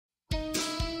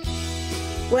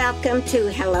Welcome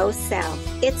to Hello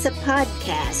Self. It's a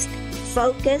podcast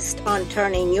focused on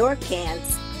turning your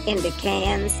can'ts into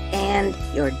cans and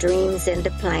your dreams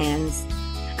into plans.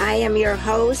 I am your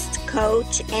host,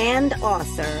 coach, and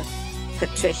author,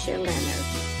 Patricia Leonard.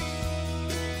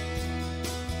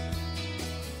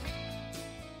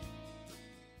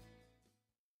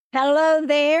 Hello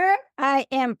there. I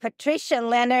am Patricia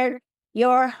Leonard,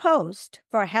 your host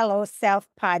for Hello Self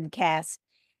podcast.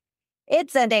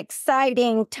 It's an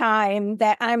exciting time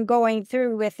that I'm going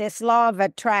through with this Law of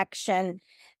Attraction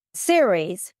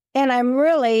series, and I'm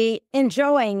really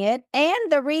enjoying it and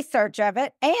the research of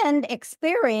it and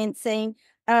experiencing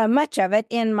much of it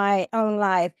in my own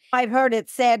life. I've heard it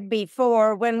said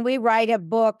before, when we write a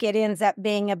book, it ends up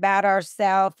being about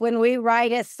ourselves. When we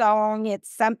write a song,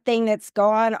 it's something that's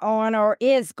gone on or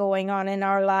is going on in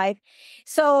our life.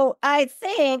 So I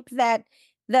think that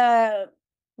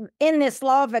in this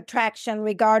law of attraction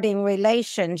regarding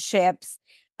relationships,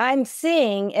 I'm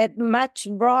seeing it much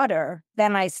broader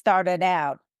than I started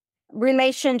out.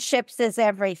 Relationships is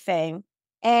everything,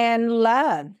 and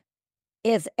love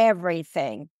is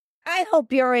everything. I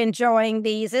hope you're enjoying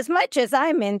these as much as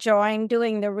I'm enjoying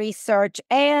doing the research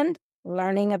and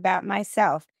learning about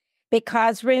myself.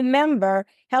 Because remember,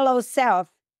 Hello Self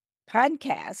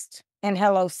podcast and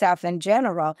Hello Self in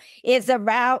general is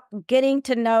about getting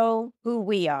to know who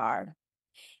we are.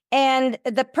 And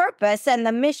the purpose and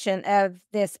the mission of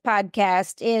this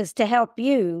podcast is to help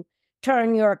you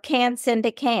turn your can'ts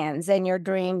into cans and your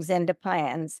dreams into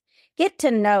plans. Get to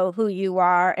know who you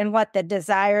are and what the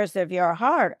desires of your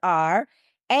heart are,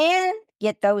 and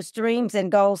get those dreams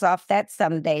and goals off that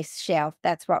someday shelf.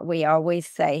 That's what we always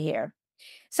say here.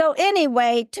 So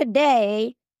anyway,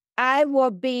 today I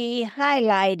will be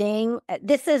highlighting,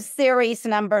 this is series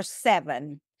number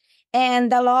 7,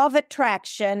 and the law of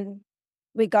attraction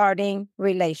regarding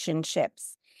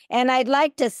relationships. And I'd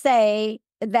like to say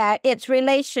that it's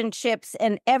relationships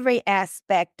in every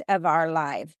aspect of our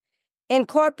life. In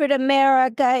corporate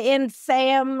America, in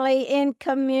family, in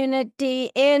community,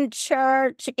 in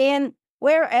church, in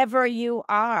wherever you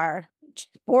are,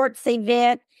 sports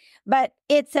event, but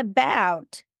it's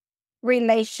about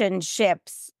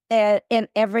relationships in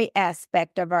every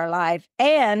aspect of our life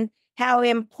and how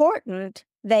important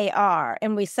they are.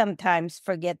 And we sometimes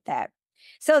forget that.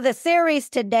 So the series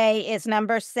today is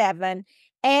number 7,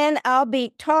 and I'll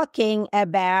be talking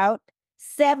about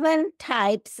 7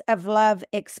 types of love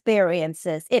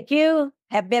experiences. If you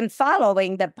have been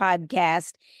following the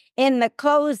podcast, in the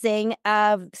closing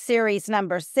of series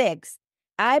number 6,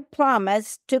 I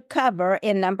promised to cover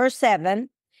in number 7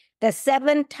 the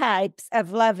 7 types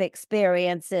of love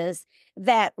experiences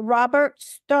that Robert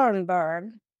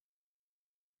Sternberg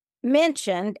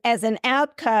mentioned as an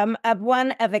outcome of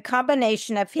one of a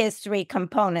combination of his 3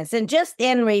 components. And just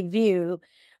in review,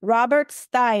 Robert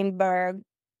Sternberg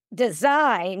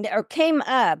designed or came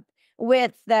up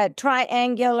with the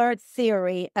triangular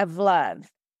theory of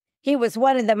love. He was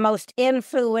one of the most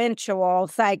influential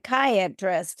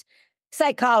psychologists, of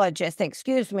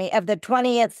the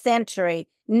 20th century,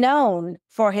 known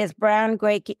for his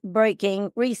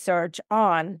groundbreaking research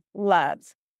on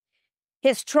love.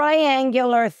 His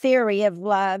triangular theory of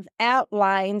love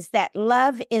outlines that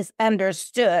love is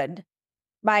understood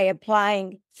by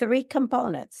applying 3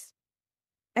 components.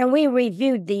 And we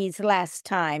reviewed these last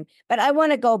time, but I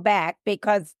want to go back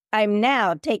because I'm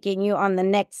now taking you on the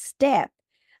next step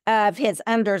of his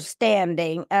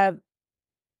understanding of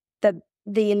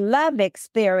the love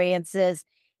experiences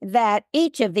that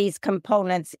each of these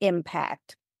components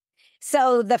impact.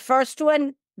 So the first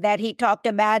one that he talked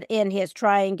about in his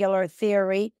triangular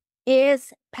theory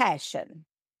is passion.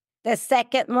 The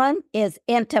second one is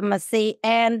intimacy,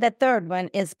 and the third one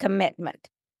is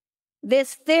commitment.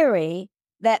 This theory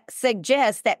that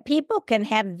suggests that people can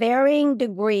have varying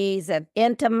degrees of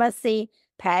intimacy,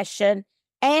 passion,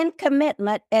 and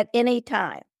commitment at any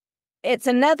time. It's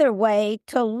another way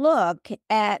to look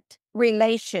at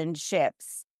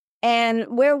relationships and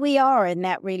where we are in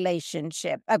that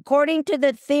relationship. According to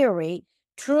the theory,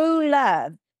 true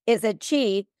love is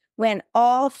achieved when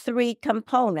all 3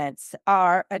 components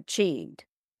are achieved.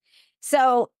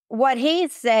 So what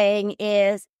he's saying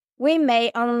is we may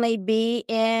only be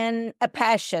in a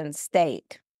passion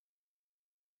state.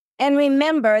 And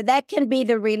remember, that can be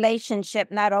the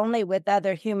relationship not only with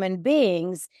other human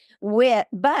beings,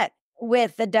 but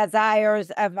with the desires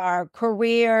of our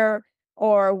career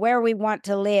or where we want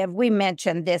to live. We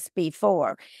mentioned this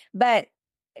before. But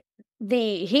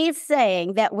he's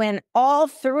saying that when all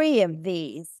 3 of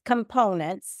these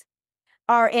components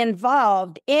are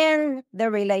involved in the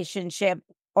relationship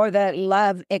or the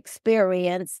love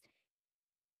experience,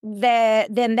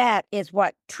 then that is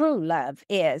what true love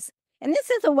is. And this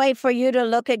is a way for you to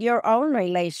look at your own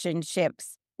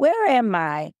relationships. Where am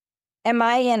I? Am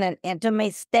I in an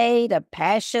intimate state, a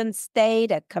passion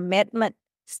state, a commitment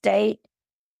state?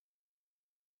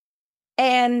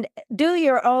 And do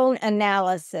your own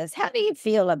analysis. How do you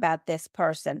feel about this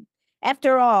person?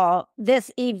 After all, this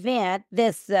event,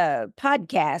 this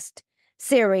podcast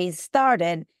series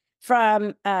started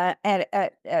from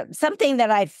something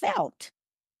that I felt.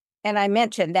 And I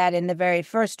mentioned that in the very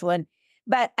first one,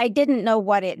 but I didn't know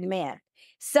what it meant.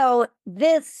 So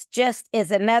this just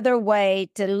is another way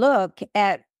to look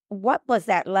at what was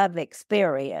that love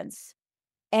experience.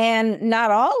 And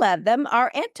not all of them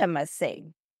are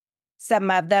intimacy.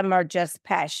 Some of them are just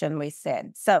passion, we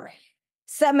said. So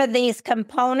some of these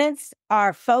components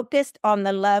are focused on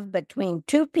the love between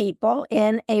two people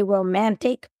in a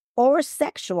romantic or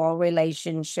sexual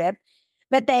relationship,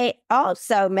 but they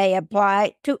also may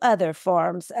apply to other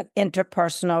forms of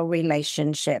interpersonal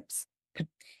relationships,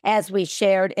 as we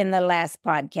shared in the last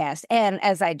podcast and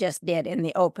as I just did in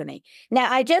the opening.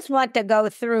 Now, I just want to go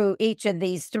through each of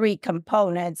these three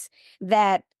components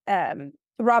that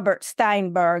Robert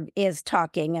Sternberg is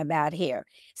talking about here.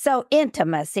 So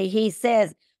intimacy, he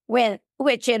says,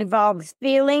 which involves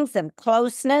feelings of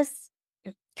closeness,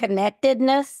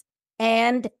 connectedness,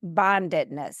 and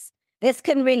bondedness. This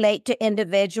can relate to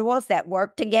individuals that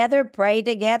work together, pray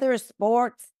together,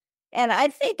 sports. And I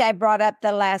think I brought up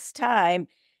the last time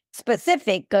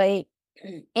specifically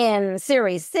in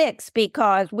Series 6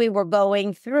 because we were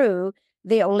going through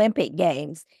the Olympic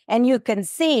Games. And you can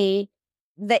see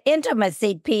the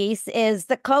intimacy piece is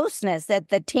the closeness that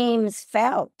the teams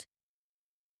felt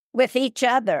with each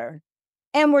other.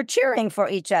 And we're cheering for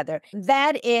each other.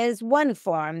 That is one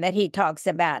form that he talks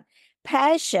about.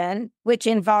 Passion, which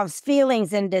involves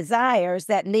feelings and desires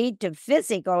that lead to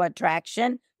physical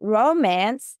attraction,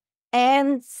 romance,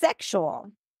 and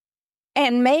sexual,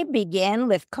 and may begin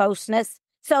with closeness.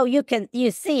 So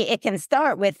you see it can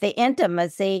start with the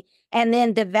intimacy and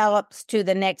then develops to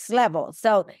the next level.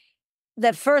 So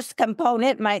the first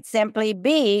component might simply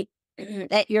be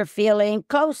that you're feeling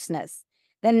closeness.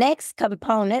 The next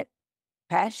component,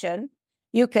 passion,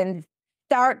 you can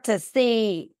start to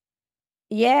see,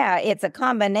 yeah, it's a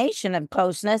combination of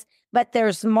closeness, but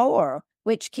there's more,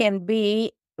 which can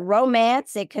be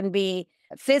romance. It can be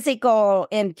physical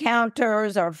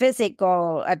encounters or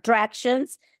physical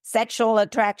attractions, sexual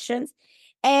attractions,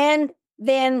 and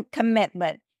then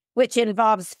commitment, which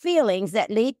involves feelings that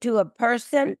lead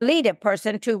a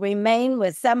person to remain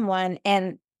with someone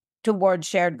and toward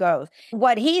shared goals.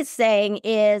 What he's saying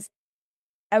is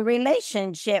a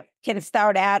relationship can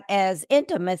start out as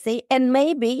intimacy, and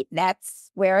maybe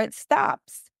that's where it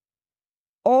stops.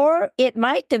 Or it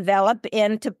might develop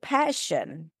into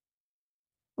passion,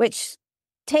 which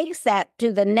takes that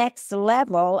to the next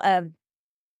level of,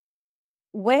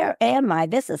 where am I?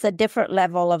 This is a different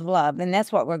level of love, and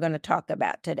that's what we're going to talk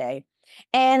about today.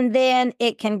 And then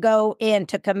it can go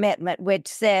into commitment, which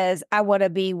says, I want to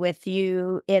be with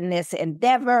you in this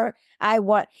endeavor.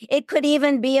 It could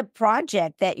even be a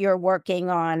project that you're working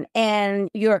on and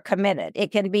you're committed.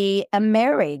 It can be a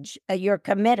marriage, you're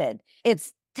committed.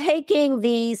 It's taking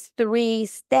these three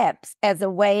steps as a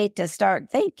way to start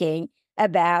thinking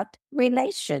about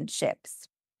relationships.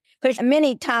 Because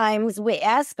many times we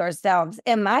ask ourselves,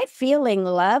 am I feeling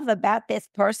love about this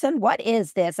person? What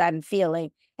is this I'm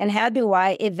feeling? And how do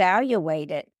I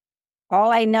evaluate it?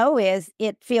 All I know is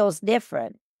it feels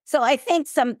different. So I think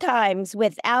sometimes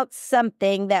without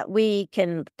something that we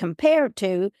can compare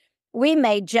to, we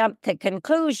may jump to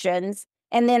conclusions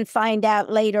and then find out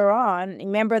later on.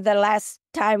 Remember the last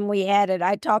time we had it,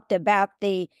 I talked about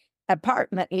the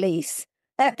apartment lease.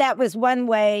 That was one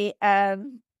way of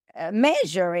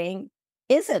measuring,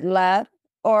 is it love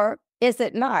or is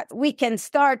it not? We can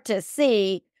start to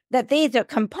see that these are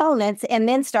components and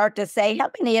then start to say, how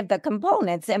many of the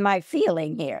components am I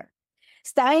feeling here?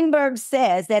 Sternberg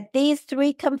says that these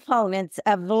three components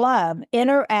of love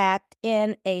interact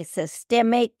in a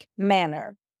systemic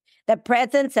manner. The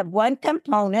presence of one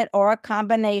component or a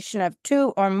combination of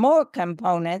two or more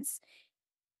components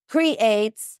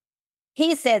creates,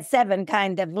 he said, 7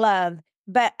 kinds of love,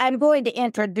 but I'm going to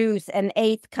introduce an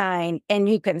 8th kind, and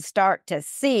you can start to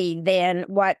see then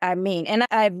what I mean. And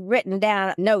I've written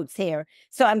down notes here,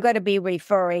 so I'm going to be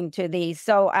referring to these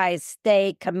so I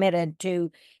stay committed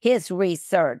to his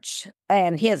research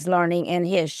and his learning and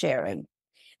his sharing.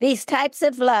 These types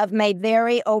of love may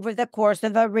vary over the course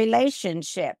of a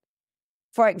relationship.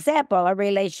 For example, a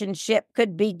relationship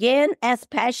could begin as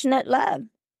passionate love,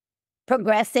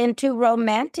 progress into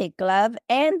romantic love,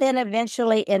 and then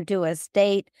eventually into a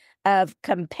state of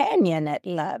companionate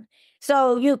love.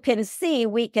 So you can see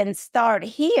we can start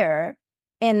here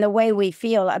in the way we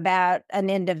feel about an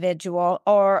individual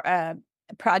or a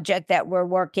project that we're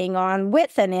working on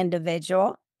with an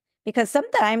individual, because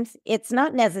sometimes it's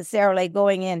not necessarily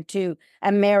going into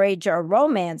a marriage or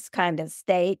romance kind of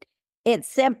state. It's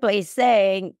simply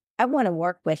saying, I want to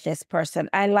work with this person.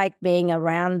 I like being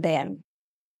around them.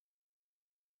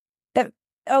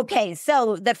 Okay,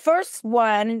 so the first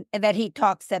one that he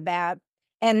talks about,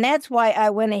 and that's why I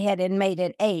went ahead and made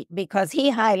it 8, because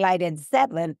he highlighted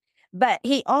 7, but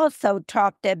he also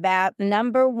talked about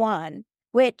number 1,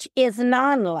 which is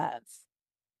non-love.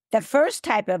 The first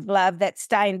type of love that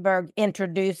Sternberg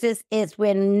introduces is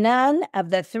when none of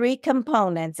the 3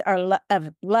 components of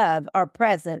love are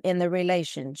present in the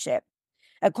relationship.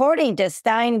 According to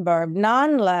Sternberg,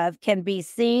 non-love can be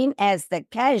seen as the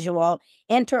casual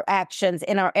interactions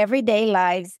in our everyday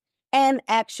lives and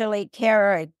actually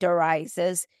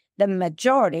characterizes the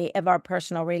majority of our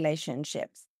personal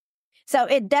relationships. So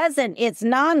it's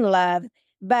non-love,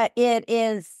 but it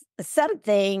is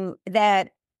something that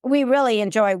we really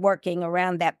enjoy working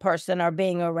around that person or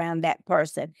being around that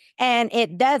person. And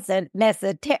it doesn't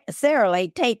necessarily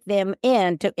take them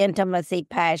into intimacy,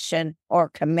 passion, or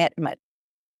commitment.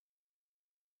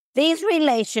 These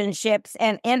relationships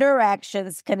and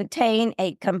interactions contain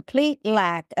a complete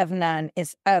lack of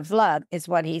love, is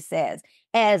what he says,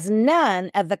 as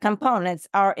none of the components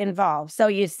are involved. So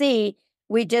you see,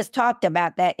 we just talked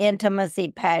about that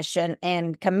intimacy, passion,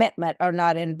 and commitment are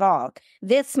not involved.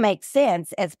 This makes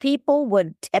sense, as people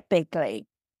would typically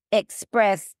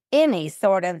express any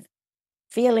sort of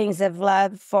feelings of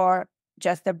love for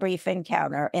just a brief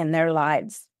encounter in their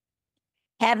lives.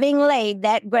 Having laid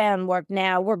that groundwork,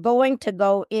 now we're going to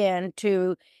go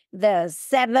into the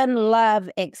 7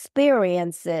 love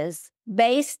experiences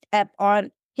based upon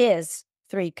his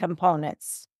 3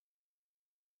 components.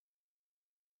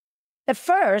 The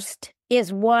first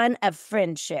is one of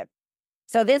friendship.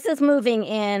 So this is moving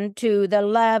into the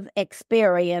love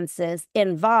experiences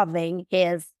involving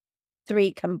his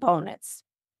 3 components.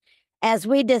 As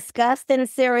we discussed in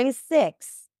Series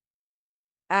 6,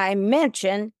 I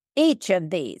mentioned each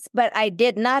of these, but I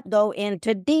did not go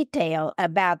into detail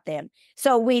about them.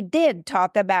 So we did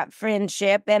talk about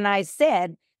friendship, and I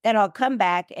said that I'll come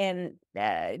back and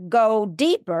go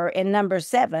deeper in number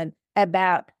 7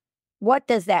 about what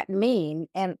does that mean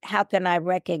and how can I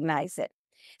recognize it.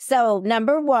 So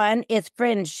number 1 is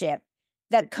friendship.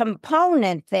 The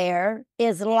component there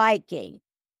is liking.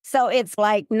 So it's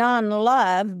like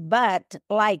non-love, but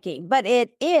liking. But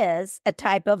it is a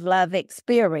type of love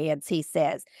experience, he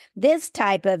says. This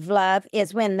type of love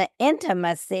is when the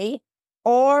intimacy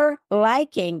or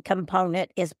liking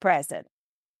component is present.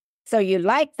 So you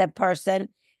like the person,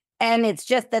 and it's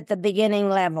just at the beginning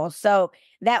level. So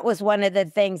that was one of the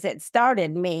things that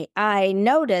started me. I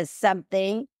noticed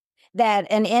something that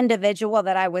an individual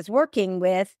that I was working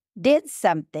with did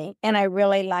something, and I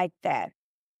really liked that.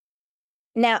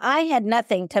 Now, I had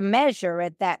nothing to measure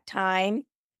at that time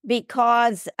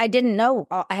because I didn't know,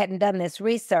 I hadn't done this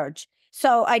research.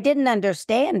 So I didn't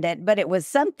understand it, but it was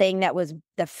something that was,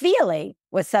 the feeling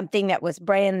was something that was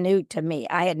brand new to me.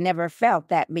 I had never felt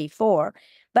that before,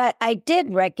 but I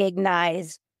did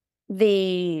recognize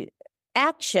the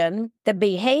action, the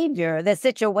behavior, the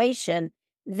situation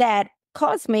that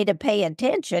caused me to pay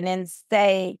attention and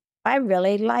say, I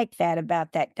really like that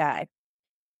about that guy.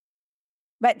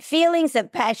 But feelings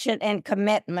of passion and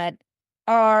commitment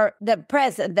are let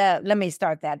me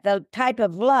start that. The type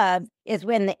of love is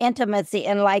when the intimacy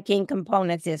and liking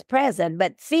components is present,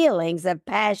 but feelings of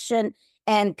passion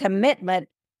and commitment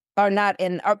are not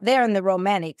they're in the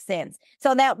romantic sense.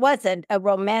 So that wasn't a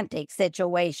romantic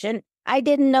situation. I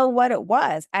didn't know what it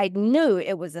was. I knew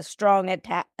it was a strong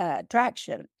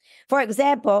attraction. For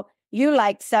example, you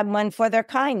like someone for their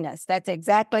kindness. That's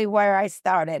exactly where I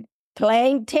started.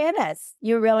 Playing tennis,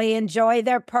 you really enjoy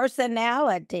their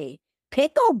personality.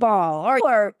 Pickleball,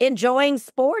 or enjoying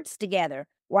sports together,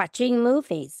 watching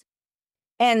movies.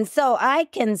 And so I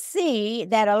can see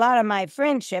that a lot of my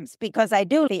friendships, because I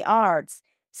do the arts,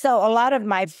 so a lot of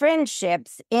my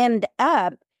friendships end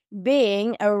up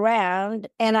being around,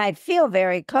 and I feel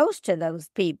very close to those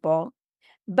people,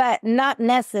 but not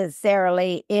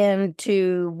necessarily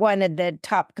into one of the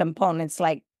top components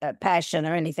like passion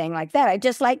or anything like that. I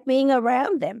just like being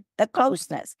around them, the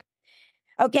closeness.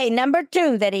 Okay, number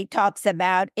 2 that he talks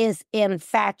about is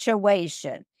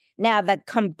infatuation. Now, the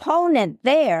component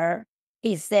there,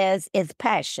 he says, is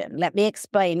passion. Let me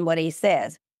explain what he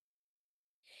says.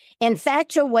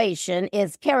 Infatuation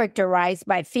is characterized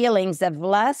by feelings of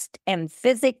lust and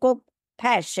physical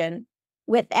passion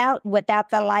without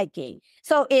the liking.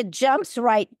 So it jumps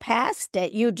right past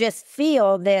it. You just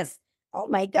feel this, oh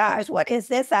my gosh, what is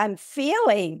this I'm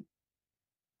feeling?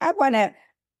 I want to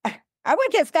I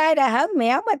want this guy to hug me.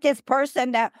 I want this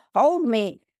person to hold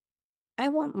me. I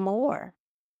want more.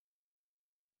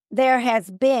 There has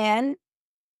been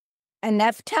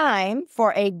enough time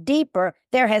for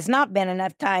there has not been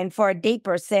enough time for a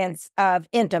deeper sense of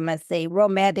intimacy,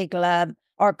 romantic love,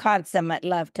 or consummate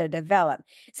love to develop.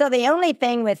 So the only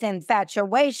thing with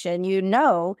infatuation,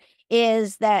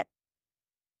 is that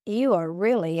you are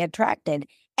really attracted.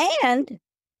 And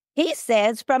he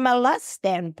says from a lust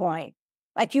standpoint,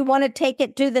 like you want to take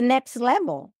it to the next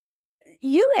level.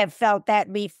 You have felt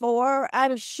that before,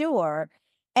 I'm sure.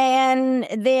 And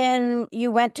then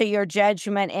you went to your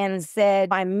judgment and said,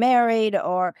 I'm married,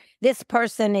 or this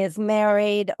person is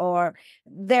married, or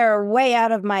they're way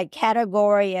out of my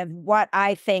category of what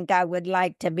I think I would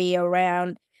like to be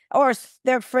around, or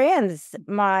they're friends,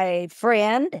 my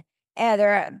friend, and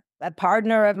they're a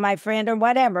partner of my friend or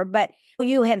whatever. But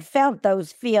you had felt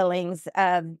those feelings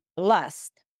of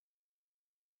lust.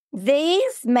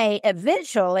 These may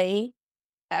eventually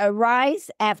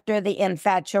arise after the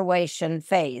infatuation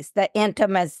phase, the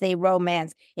intimacy,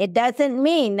 romance. It doesn't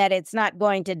mean that it's not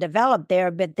going to develop there,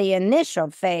 but the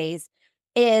initial phase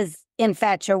is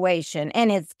infatuation,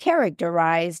 and it's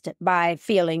characterized by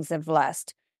feelings of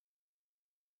lust.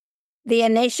 The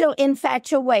initial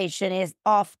infatuation is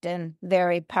often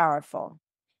very powerful.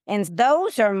 And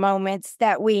those are moments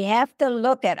that we have to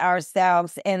look at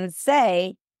ourselves and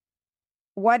say,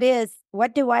 what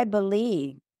do I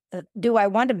believe? Do I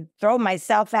want to throw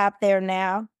myself out there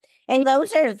now? And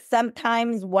those are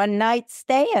sometimes one-night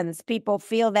stands. People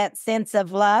feel that sense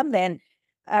of love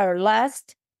or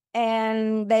lust,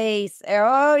 and they say,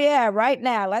 oh, yeah, right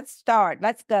now, let's start.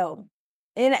 Let's go.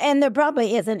 And there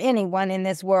probably isn't anyone in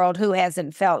this world who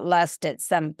hasn't felt lust at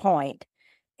some point.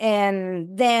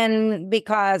 And then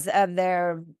because of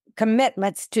their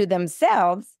commitments to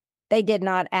themselves, they did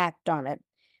not act on it.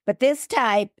 But this is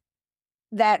the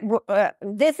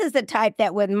type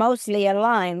that would mostly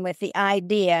align with the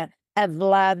idea of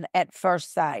love at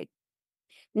first sight.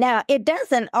 Now, it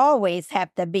doesn't always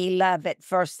have to be love at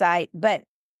first sight, but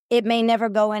it may never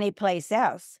go anyplace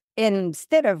else.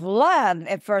 Instead of love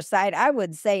at first sight, I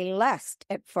would say lust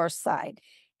at first sight,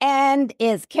 and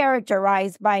is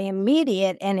characterized by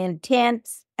immediate and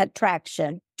intense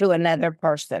attraction to another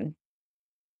person.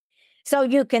 So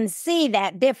you can see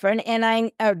that difference, and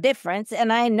I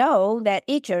know that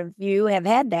each of you have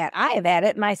had that. I have had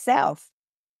it myself,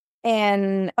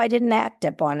 and I didn't act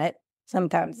upon it.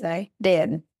 Sometimes I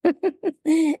did.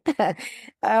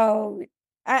 Oh,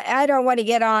 I don't want to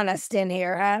get honest in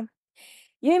here, huh?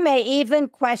 You may even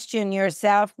question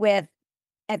yourself at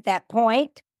that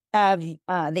point of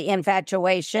the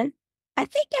infatuation, I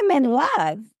think I'm in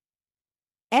love.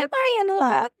 Am I in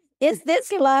love? Is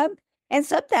this love? And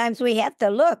sometimes we have to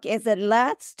look, is it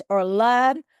lust or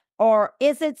love, or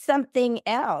is it something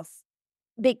else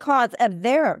because of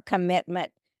their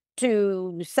commitment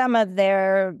to some of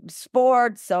their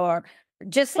sports, or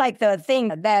just like the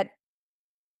thing that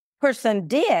person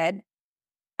did.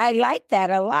 I liked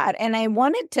that a lot, and I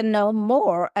wanted to know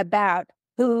more about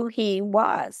who he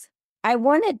was. I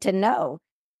wanted to know.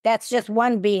 That's just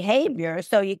one behavior,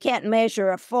 so you can't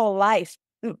measure a full life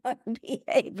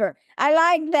behavior. I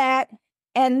like that.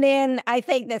 And then I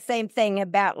think the same thing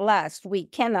about lust. We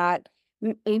cannot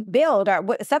build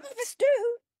some of us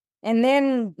do. And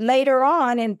then later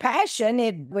on in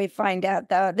passion, we find out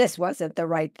this wasn't the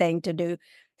right thing to do.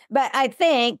 But I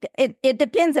think it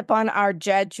depends upon our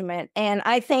judgment. And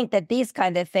I think that these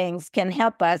kind of things can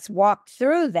help us walk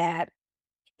through that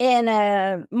in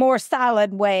a more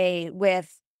solid way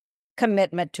with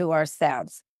commitment to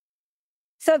ourselves.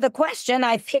 So the question,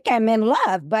 I think I'm in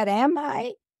love, but am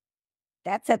I?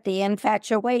 That's at the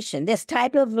infatuation. This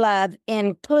type of love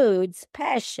includes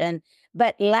passion,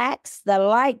 but lacks the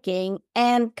liking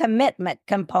and commitment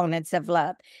components of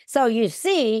love. So you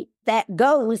see, that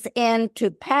goes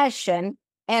into passion.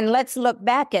 And let's look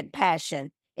back at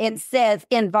passion. It says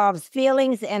involves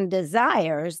feelings and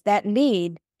desires that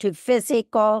lead to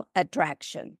physical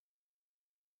attraction.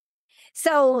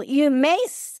 So you may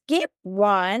skip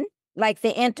one, like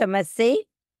the intimacy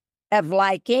of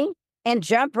liking, and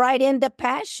jump right into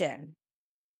passion.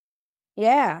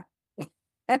 Yeah.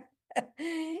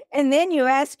 And then you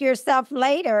ask yourself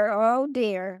later, oh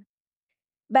dear.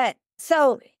 But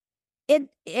so it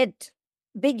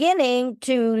beginning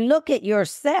to look at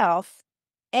yourself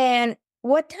and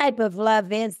What type of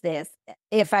love is this?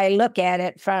 If I look at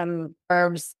it from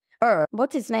Herb's, or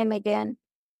what's his name again?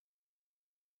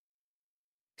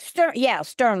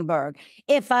 Sternberg.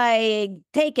 If I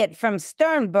take it from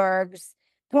Sternberg's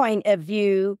point of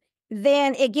view,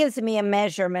 then it gives me a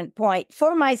measurement point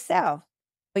for myself.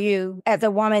 You, as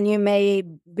a woman, you may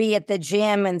be at the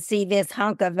gym and see this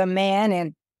hunk of a man,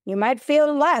 and you might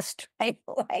feel lust right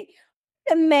away.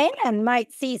 The man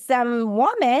might see some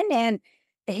woman and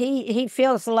he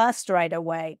feels lust right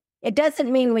away. It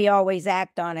doesn't mean we always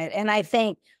act on it. And I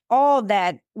think all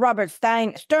that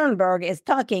Sternberg is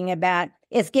talking about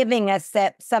is giving us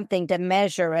something to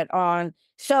measure it on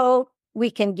so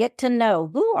we can get to know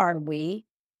who are we.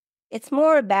 It's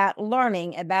more about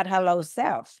learning about hello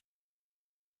self.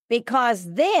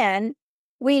 Because then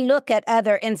we look at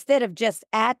other, instead of just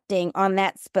acting on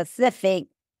that specific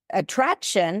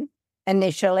attraction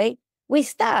initially, we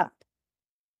stop.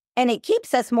 And it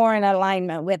keeps us more in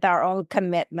alignment with our own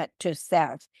commitment to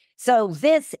self. So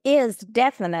this is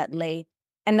definitely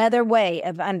another way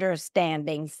of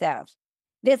understanding self.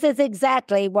 This is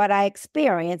exactly what I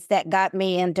experienced that got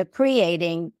me into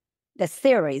creating the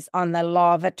series on the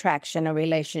law of attraction and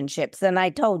relationships. And I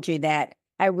told you that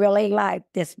I really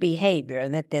liked this behavior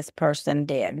that this person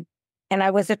did, and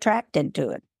I was attracted to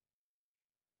it.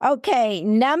 Okay,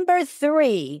 number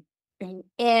 3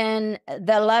 in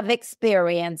the love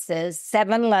experiences,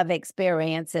 7 love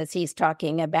experiences he's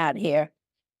talking about here.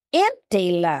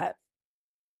 Empty love.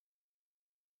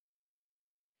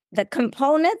 The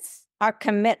components are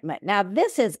commitment. Now,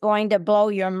 this is going to blow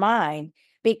your mind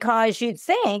because you'd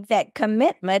think that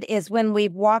commitment is when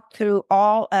we've walked through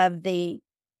all of the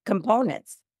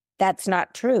components. That's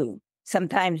not true.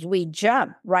 Sometimes we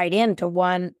jump right into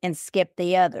one and skip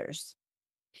the others.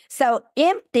 So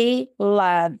empty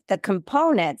love, the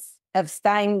components of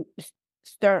I'm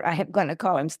going to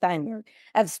call him Steinberg,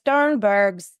 of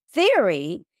Sternberg's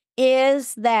theory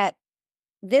is that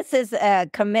this is a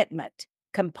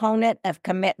component of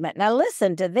commitment. Now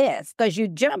listen to this, because you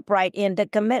jump right into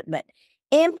commitment.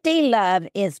 Empty love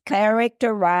is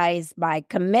characterized by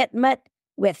commitment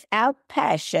without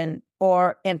passion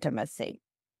or intimacy.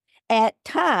 At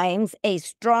times, a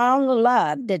strong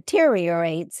love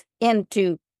deteriorates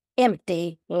into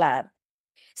empty love.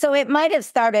 So it might have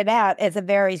started out as a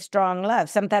very strong love.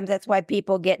 Sometimes that's why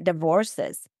people get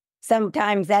divorces.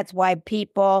 Sometimes that's why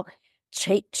people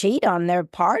cheat on their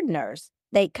partners.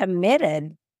 They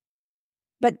committed,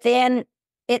 but then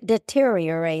it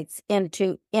deteriorates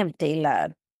into empty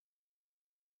love.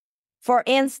 For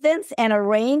instance, an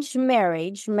arranged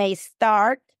marriage may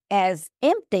start as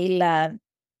empty love,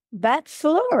 but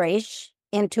flourish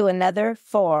into another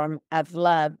form of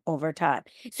love over time.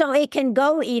 So it can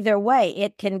go either way.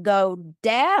 It can go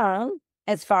down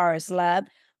as far as love,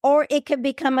 or it can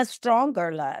become a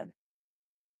stronger love.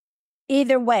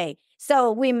 Either way.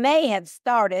 So we may have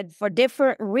started for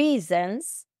different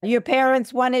reasons. Your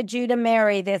parents wanted you to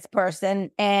marry this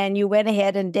person and you went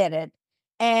ahead and did it,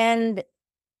 and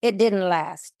it didn't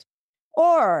last.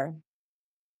 Or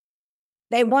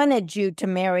they wanted you to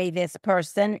marry this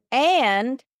person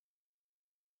and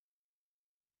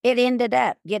it ended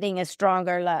up getting a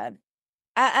stronger love.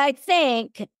 I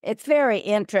think it's very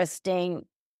interesting.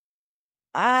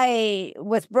 I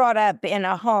was brought up in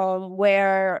a home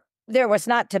where there was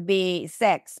not to be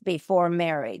sex before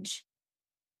marriage.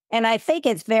 And I think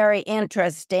it's very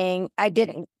interesting. I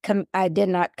did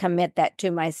not commit that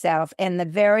to myself. And the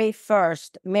very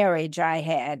first marriage I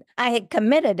had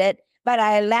committed it, but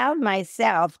I allowed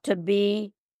myself to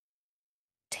be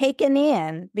taken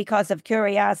in because of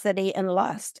curiosity and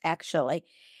lust, actually.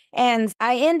 And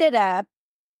I ended up,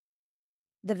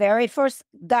 the very first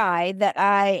guy that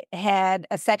I had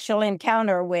a sexual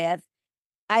encounter with,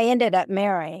 I ended up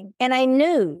marrying. And I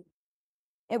knew.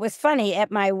 It was funny,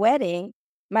 at my wedding,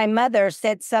 my mother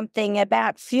said something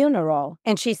about funeral.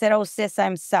 And she said, "Oh, sis,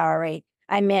 I'm sorry.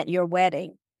 I meant your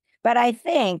wedding." But I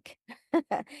think,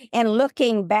 in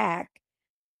looking back,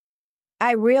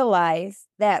 I realized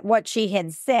that what she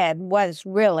had said was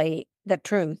really the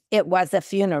truth. It was a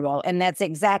funeral. And that's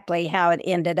exactly how it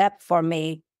ended up for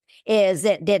me, is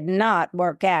it did not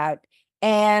work out.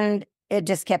 And it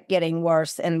just kept getting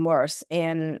worse and worse.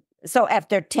 And so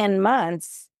after 10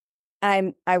 months,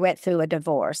 I went through a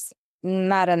divorce.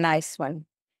 Not a nice one.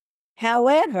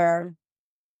 However,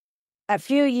 a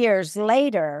few years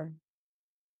later,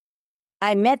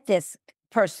 I met this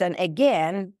person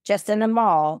again, just in a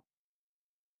mall.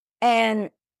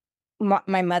 And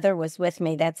my mother was with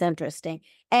me. That's interesting.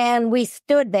 And we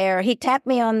stood there. He tapped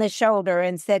me on the shoulder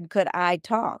and said, "Could I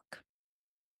talk?"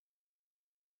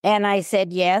 And I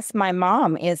said, yes, my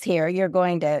mom is here. You're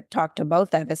going to talk to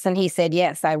both of us. And he said,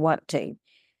 yes, I want to.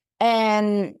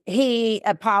 And he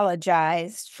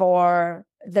apologized for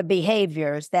the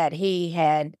behaviors that he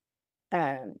had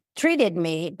treated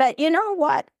me. But you know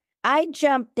what? I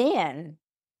jumped in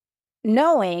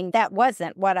knowing that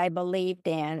wasn't what I believed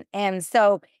in. And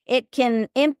so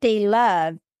empty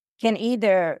love can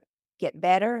either get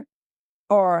better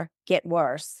or get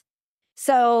worse.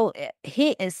 So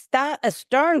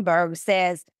Sternberg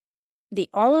says the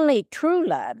only true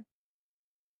love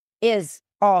is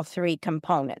all three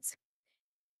components.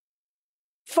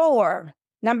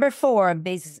 Number four of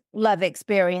these love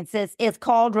experiences is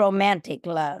called romantic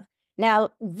love. Now,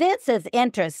 this is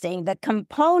interesting. The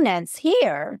components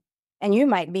here, and you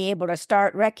might be able to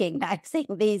start recognizing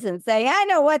these and say, I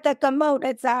know what the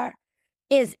components are,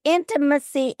 is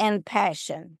intimacy and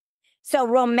passion. So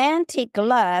romantic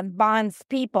love bonds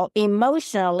people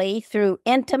emotionally through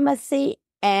intimacy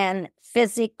and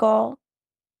physical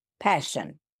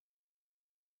passion.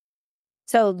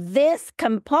 So this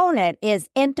component is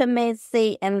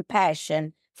intimacy and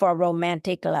passion for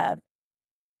romantic love.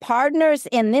 Partners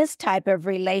in this type of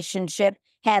relationship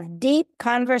have deep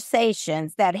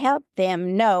conversations that help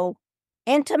them know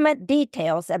intimate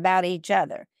details about each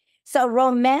other. So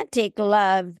romantic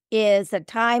love is a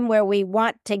time where we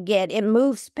want to it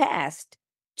moves past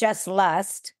just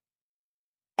lust,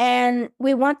 and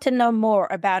we want to know more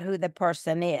about who the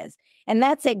person is. And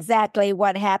that's exactly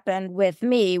what happened with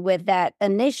me with that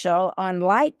initial on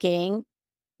liking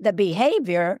the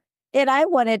behavior, that I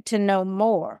wanted to know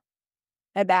more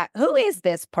about who is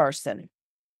this person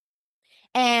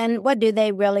and what do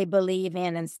they really believe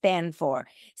in and stand for.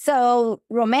 So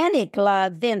romantic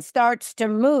love then starts to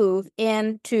move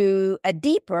into a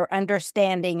deeper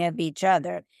understanding of each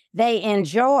other. They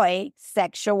enjoy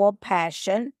sexual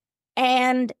passion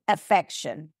and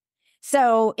affection.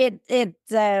 So it's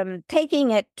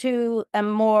taking it to a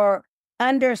more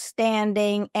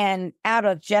understanding and out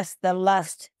of just the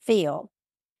lust field.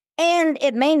 And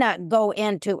it may not go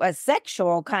into a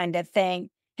sexual kind of thing.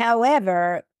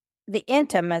 However, the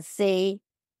intimacy,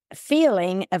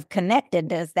 feeling of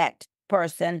connectedness, that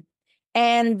person,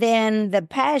 and then the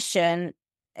passion,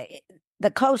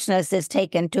 the closeness is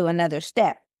taken to another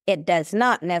step. It does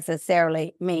not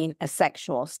necessarily mean a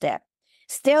sexual step.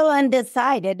 Still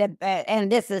undecided,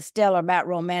 and this is still about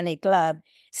romantic love,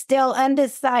 still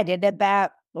undecided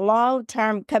about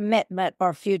long-term commitment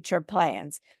or future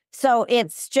plans. So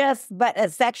it's just but a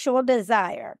sexual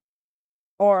desire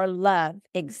or love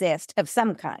exists of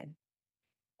some kind.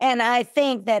 And I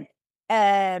think that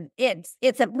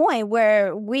it's a point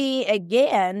where we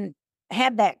again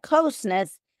have that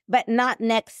closeness, but not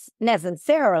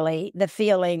necessarily the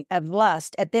feeling of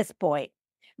lust at this point.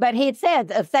 But he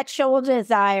says a sexual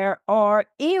desire or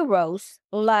Eros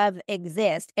love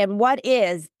exists. And what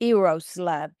is Eros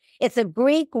love? It's a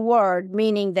Greek word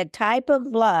meaning the type of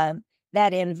love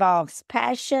that involves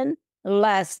passion,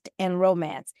 lust, and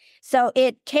romance. So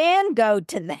it can go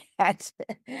to that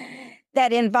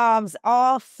that involves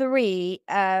all three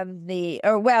of the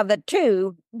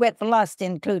two with lust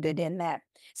included in that.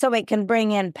 So it can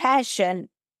bring in passion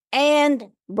and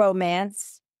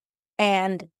romance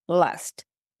and lust.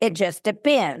 It just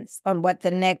depends on what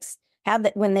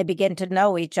when they begin to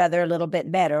know each other a little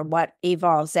bit better, what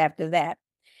evolves after that.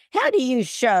 How do you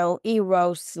show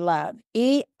Eros love?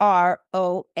 Eros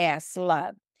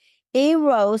love.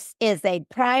 Eros is a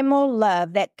primal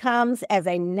love that comes as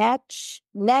a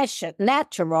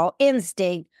natural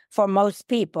instinct for most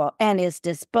people and is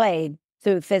displayed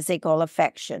through physical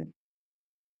affection.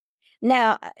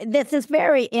 Now, this is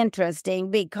very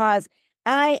interesting because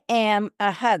I am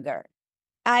a hugger.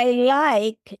 I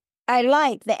like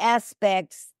the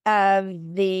aspects of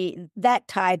that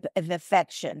type of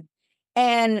affection.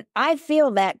 And I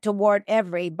feel that toward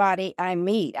everybody I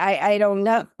meet. I don't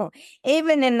know.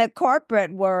 Even in the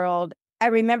corporate world, I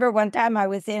remember one time I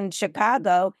was in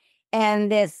Chicago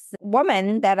and this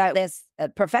woman this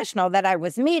professional that I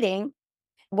was meeting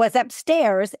was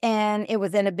upstairs, and it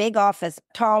was in a big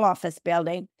tall office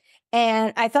building.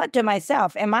 And I thought to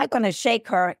myself, am I going to shake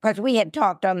her? Because we had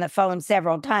talked on the phone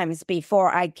several times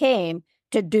before I came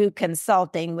to do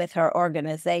consulting with her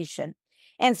organization.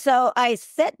 And so I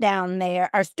stood down there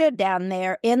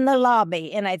in the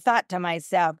lobby, and I thought to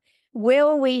myself,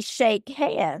 will we shake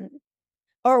hands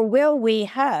or will we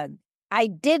hug? I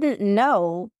didn't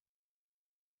know,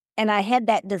 and I had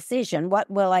that decision. What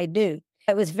will I do?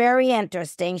 It was very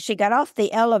interesting. She got off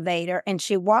the elevator and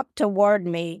she walked toward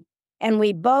me, and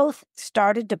we both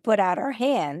started to put out our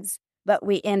hands, but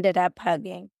we ended up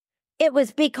hugging. It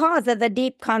was because of the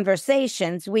deep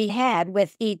conversations we had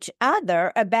with each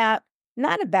other about,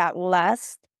 not about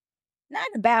lust, not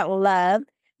about love,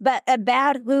 but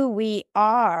about who we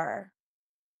are.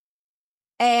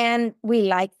 And we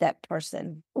liked that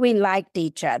person. We liked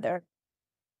each other.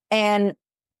 And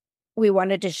we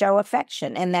wanted to show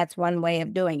affection, and that's one way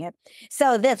of doing it.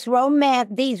 So these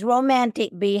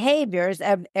romantic behaviors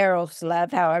of Eros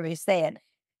love, however you say it,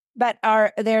 but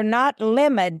they're not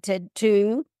limited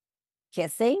to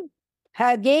kissing,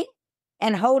 hugging,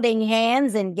 and holding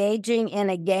hands, engaging in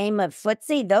a game of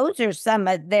footsie. Those are some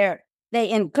of they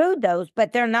include those,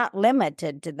 but they're not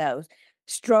limited to those.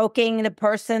 Stroking the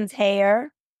person's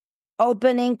hair,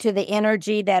 opening to the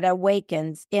energy that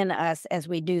awakens in us as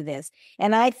we do this.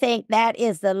 And I think that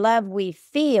is the love we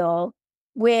feel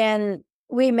when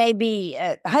we may be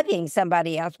hugging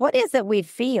somebody else. What is it we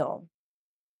feel?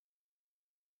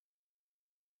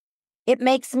 It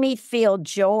makes me feel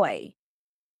joy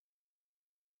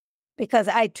because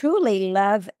I truly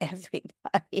love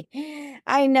everybody.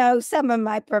 I know some of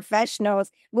my professionals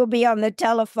will be on the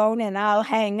telephone and I'll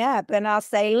hang up and I'll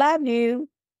say, love you,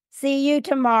 see you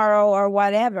tomorrow or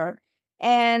whatever.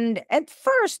 And at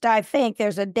first I think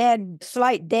there's a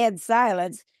slight dead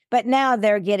silence, but now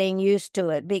they're getting used to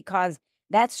it because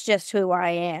that's just who I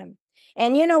am.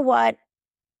 And you know what?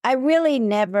 I really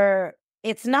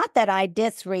it's not that I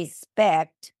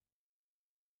disrespect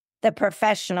the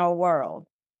professional world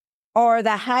or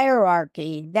the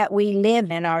hierarchy that we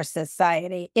live in our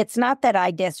society. It's not that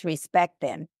I disrespect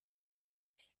them.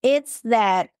 It's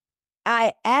that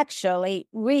I actually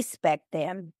respect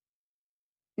them.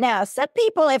 Now, some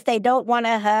people, if they don't want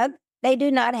to hug, they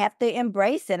do not have to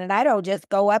embrace it. And I don't just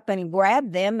go up and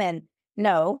grab them. And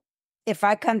no, if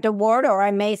I come toward, or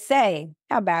I may say,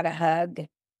 how about a hug?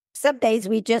 Some days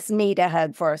we just need a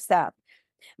hug for ourselves.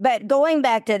 But going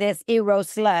back to this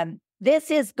Eros love,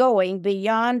 this is going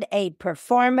beyond a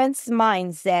performance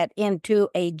mindset into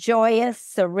a joyous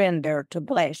surrender to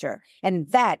pleasure. And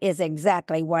that is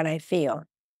exactly what I feel.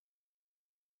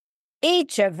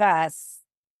 Each of us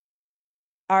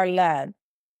are loved.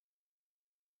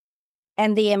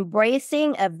 And the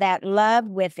embracing of that love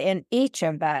within each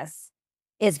of us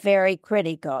is very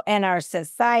critical. And our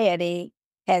society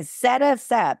has set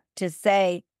us up to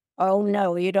say, oh,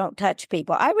 no, you don't touch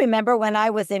people. I remember when I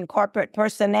was in corporate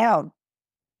personnel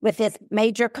with this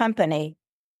major company,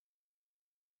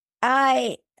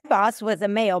 boss was a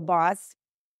male boss,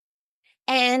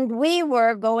 and we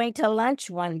were going to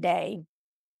lunch one day.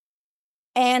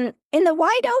 And in the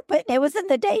wide open, it was in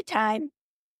the daytime.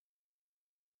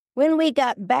 When we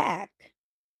got back,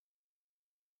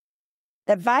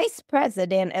 the vice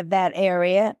president of that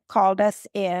area called us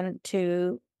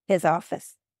into his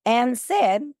office and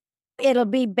said, it'll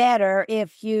be better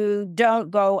if you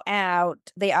don't go out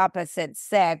the opposite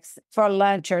sex for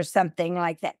lunch or something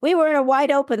like that. We were in a wide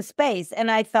open space,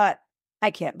 and I thought, I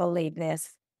can't believe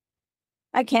this.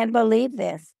 I can't believe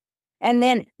this. And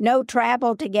then no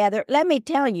travel together. Let me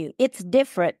tell you, it's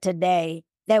different today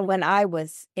than when I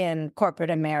was in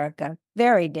corporate America.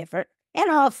 Very different. And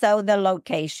also the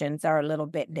locations are a little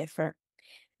bit different.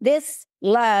 This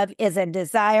love is a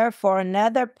desire for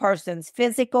another person's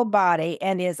physical body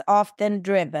and is often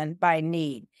driven by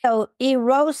need. So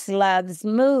Eros love's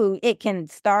mood, it can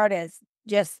start as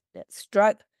just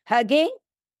hugging,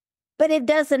 but it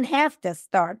doesn't have to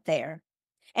start there.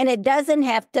 And it doesn't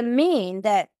have to mean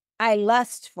that I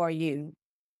lust for you.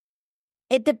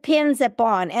 It depends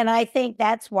upon, and I think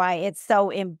that's why it's so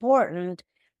important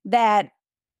that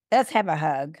let's have a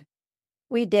hug.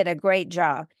 We did a great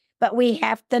job, but we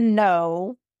have to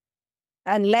know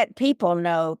and let people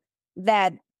know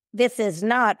that this is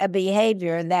not a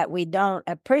behavior that we don't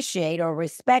appreciate or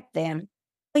respect them.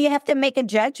 You have to make a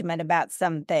judgment about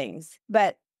some things,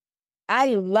 but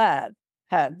I love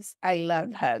hugs. I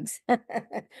love hugs.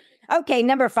 Okay,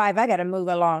 number 5, I got to move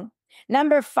along.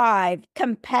 Number 5,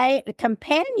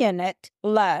 companionate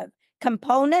love.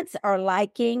 Components are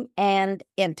liking and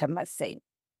intimacy.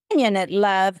 Companionate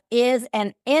love is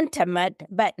an intimate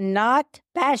but not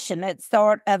passionate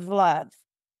sort of love.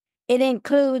 It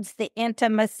includes the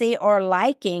intimacy or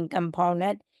liking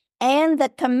component and the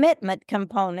commitment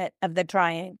component of the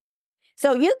triangle.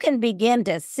 So you can begin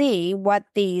to see what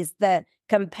the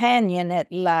companionate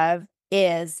love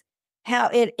is, how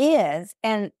it is,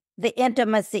 and the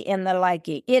intimacy in the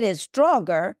liking. It is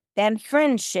stronger than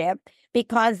friendship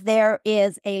because there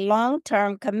is a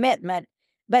long-term commitment,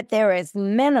 but there is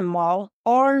minimal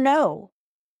or no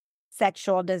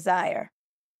sexual desire.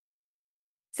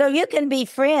 So you can be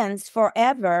friends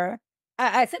forever.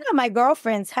 I think of my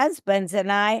girlfriend's husbands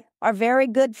and I are very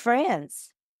good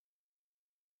friends.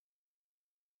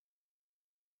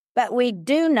 but we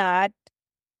do not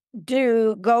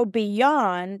go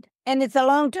beyond, and it's a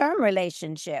long-term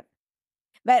relationship,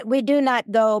 but we do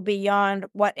not go beyond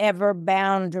whatever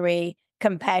boundary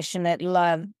compassionate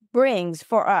love brings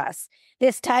for us.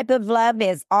 This type of love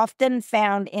is often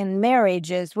found in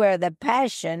marriages where the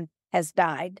passion has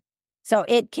died. So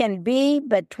it can be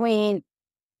between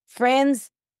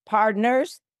friends,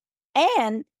 partners,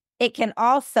 and it can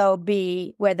also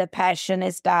be where the passion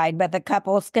has died, but the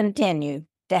couples continue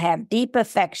to have deep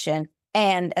affection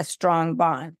and a strong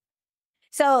bond.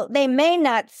 So they may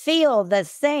not feel the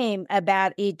same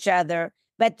about each other,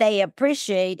 but they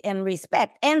appreciate and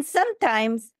respect. And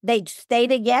sometimes they stay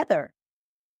together,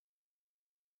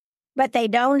 but they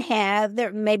don't have,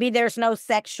 maybe there's no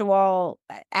sexual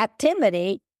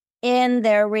activity in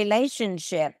their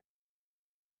relationship,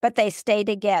 but they stay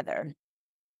together.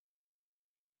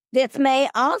 This may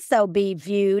also be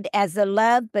viewed as a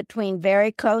love between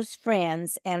very close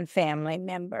friends and family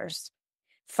members.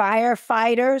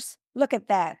 Firefighters, look at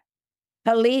that.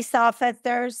 Police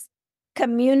officers,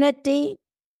 community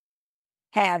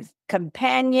have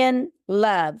companion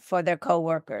love for their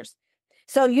coworkers.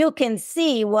 So you can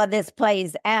see what this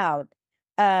plays out.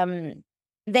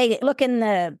 They look in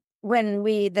the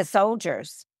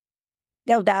soldiers,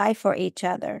 they'll die for each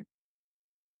other.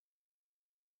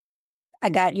 I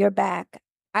got your back.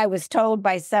 I was told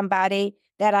by somebody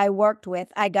that I worked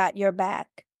with, I got your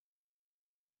back.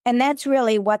 And that's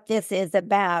really what this is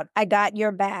about. I got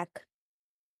your back.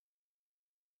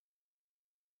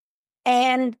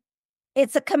 And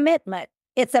it's a commitment.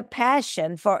 It's a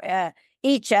passion for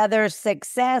each other's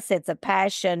success. It's a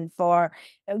passion for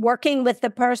working with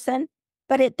the person,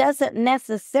 but it doesn't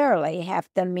necessarily have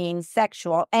to mean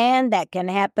sexual. And that can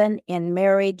happen in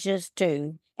marriages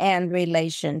too, and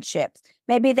relationships.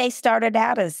 Maybe they started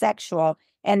out as sexual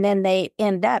and then they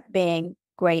end up being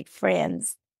great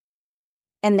friends.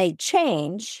 And they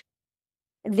change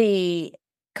the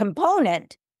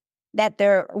component that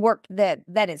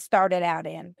it started out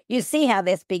in. You see how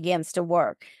this begins to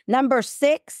work. Number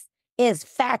 6 is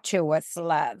fatuous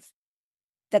love.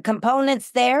 The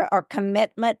components there are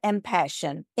commitment and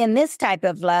passion. In this type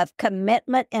of love,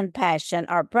 commitment and passion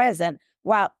are present,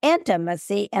 while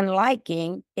intimacy and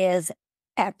liking is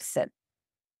absent.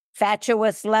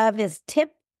 Fatuous love is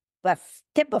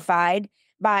typified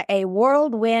by a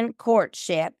whirlwind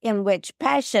courtship in which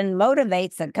passion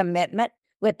motivates a commitment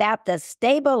without the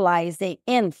stabilizing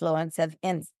influence of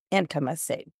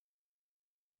intimacy.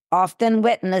 Often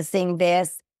witnessing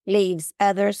this leaves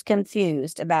others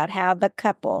confused about how the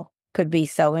couple could be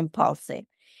so impulsive.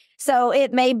 So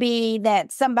it may be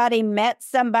that somebody met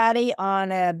somebody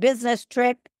on a business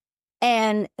trip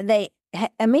and they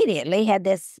immediately had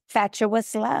this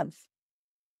fatuous love.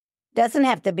 Doesn't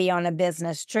have to be on a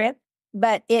business trip,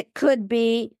 but it could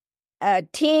be a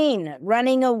teen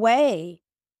running away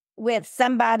with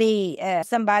somebody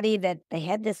that they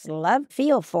had this love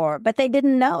feel for, but they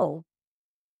didn't know.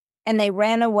 And they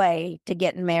ran away to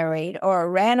get married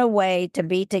or ran away to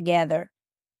be together.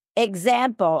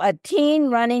 Example, a teen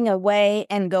running away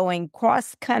and going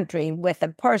cross-country with a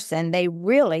person they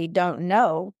really don't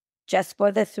know just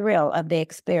for the thrill of the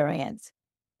experience.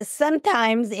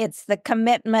 Sometimes it's the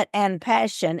commitment and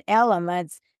passion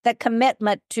elements, the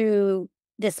commitment to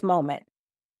this moment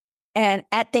and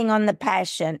acting on the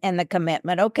passion and the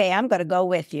commitment. Okay, I'm going to go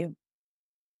with you.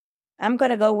 I'm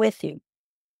going to go with you.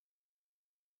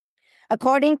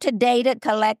 According to data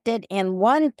collected in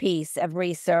one piece of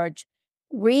research,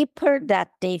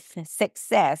 reproductive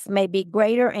success may be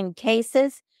greater in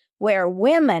cases where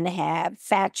women have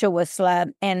fatuous love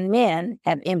and men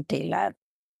have empty love.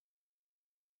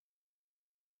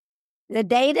 The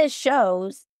data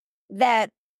shows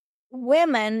that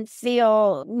women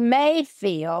may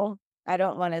feel, I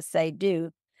don't want to say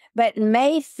do, but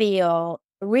may feel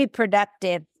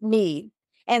reproductive need.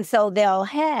 And so they'll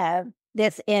have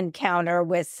this encounter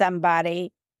with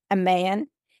somebody, a man,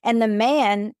 and the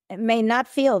man may not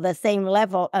feel the same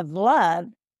level of love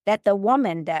that the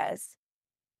woman does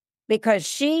because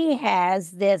she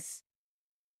has this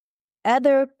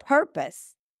other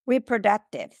purpose,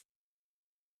 reproductive.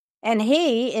 And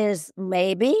he is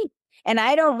maybe, and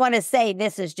I don't want to say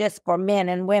this is just for men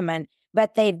and women,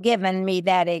 but they've given me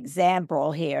that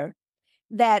example here,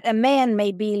 that a man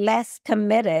may be less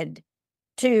committed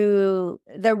to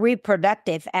the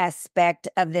reproductive aspect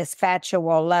of this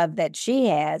fatual love that she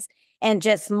has, and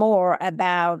just more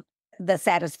about the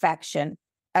satisfaction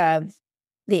of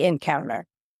the encounter.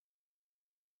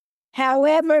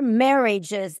 However,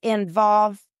 marriages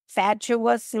involve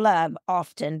fatuous love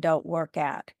often don't work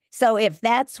out. So if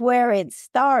that's where it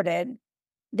started,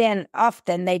 then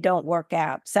often they don't work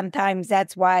out. Sometimes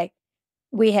that's why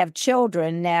we have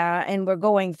children now, and we're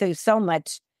going through so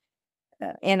much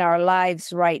in our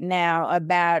lives right now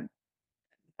about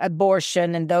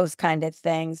abortion and those kind of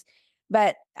things.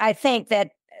 But I think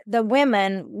that the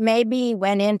women maybe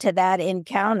went into that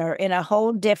encounter in a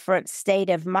whole different state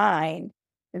of mind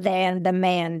than the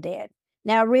man did.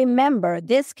 Now, remember,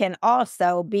 this can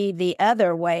also be the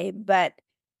other way, but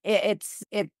it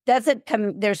doesn't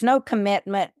there's no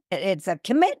commitment. It's a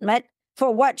commitment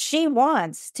for what she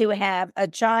wants, to have a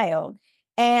child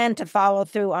and to follow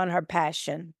through on her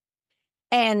passion.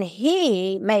 And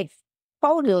he may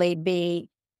totally be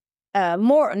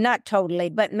more, not totally,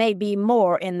 but maybe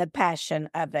more in the passion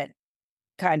of it,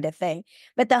 kind of thing.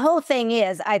 But the whole thing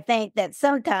is, I think that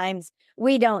sometimes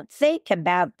we don't think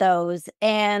about those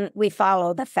and we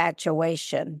follow the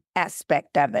fatuation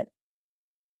aspect of it.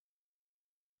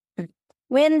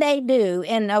 When they do,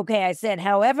 and okay, I said,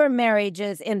 however,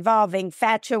 marriages involving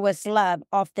fatuous love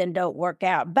often don't work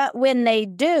out. But when they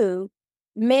do,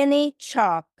 many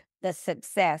chalk the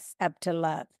success up to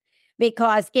love,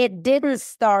 because it didn't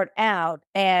start out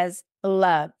as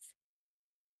love.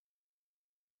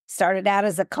 Started out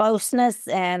as a closeness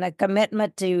and a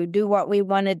commitment to do what we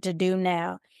wanted to do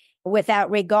now without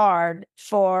regard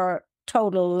for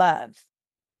total love.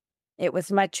 It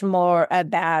was much more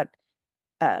about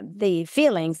the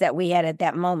feelings that we had at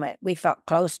that moment. We felt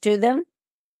close to them,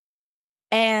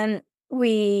 and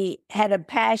we had a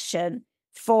passion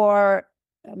for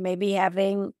maybe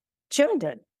having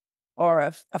children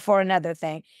or for another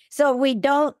thing. So we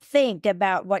don't think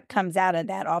about what comes out of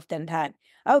that oftentimes.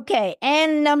 Okay,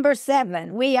 and number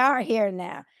 7, we are here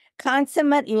now.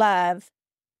 Consummate love.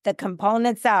 The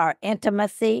components are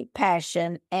intimacy,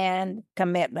 passion, and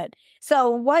commitment. So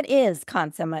what is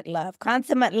consummate love?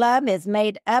 Consummate love is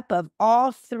made up of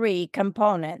all 3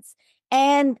 components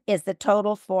and is the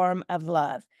total form of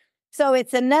love. So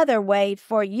it's another way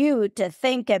for you to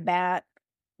think about,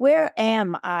 where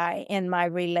am I in my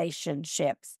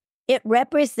relationships? It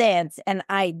represents an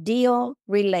ideal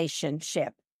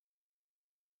relationship.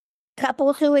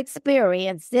 Couples who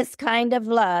experience this kind of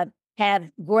love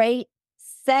have great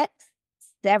sex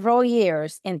several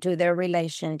years into their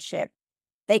relationship.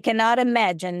 They cannot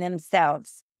imagine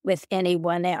themselves with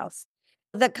anyone else.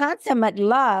 The consummate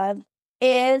love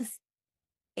is,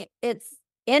 it's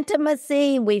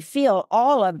intimacy. We feel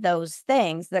all of those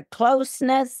things, the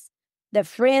closeness, the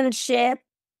friendship,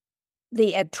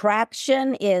 the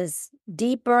attraction is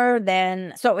deeper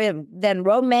than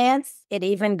romance. It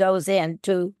even goes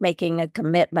into making a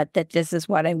commitment that this is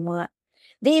what I want.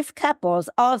 These couples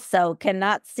also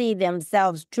cannot see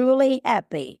themselves truly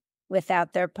happy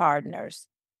without their partners.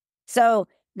 So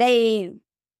they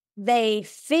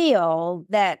feel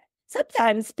that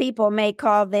sometimes people may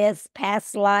call this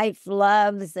past life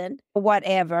loves and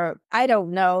whatever. I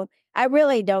don't know. I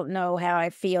really don't know how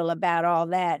I feel about all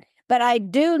that. But I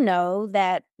do know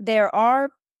that there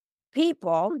are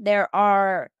people, there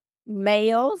are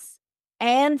males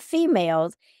and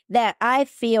females that I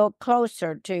feel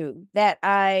closer to, that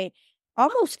I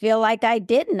almost feel like I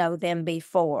did know them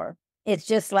before. It's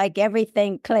just like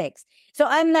everything clicks. So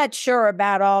I'm not sure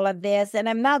about all of this, and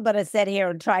I'm not going to sit here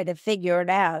and try to figure it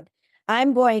out.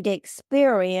 I'm going to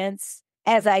experience,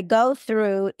 as I go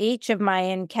through each of my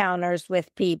encounters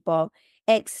with people,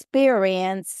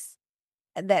 experience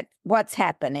that what's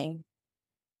happening.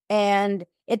 And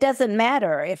it doesn't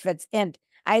matter if it's in,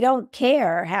 I don't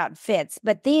care how it fits,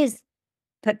 but these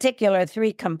particular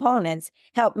 3 components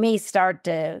help me start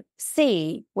to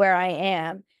see where I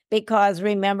am. Because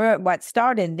remember, what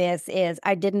started this is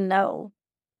I didn't know.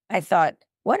 I thought,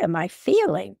 what am I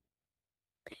feeling?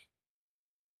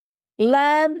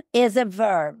 Love is a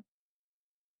verb.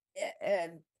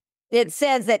 It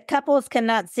says that couples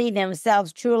cannot see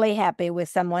themselves truly happy with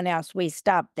someone else. We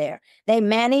stop there. They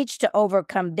manage to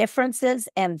overcome differences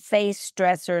and face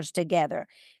stressors together.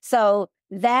 So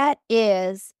that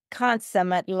is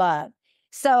consummate love.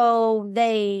 So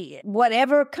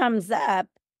whatever comes up,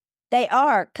 they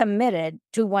are committed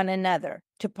to one another,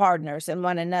 to partners and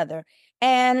one another.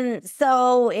 And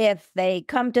so if they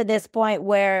come to this point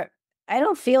where I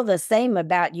don't feel the same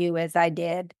about you as I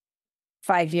did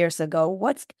 5 years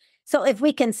ago, so if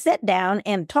we can sit down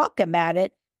and talk about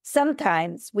it,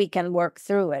 sometimes we can work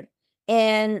through it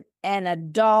in an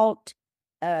adult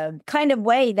kind of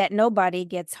way that nobody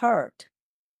gets hurt.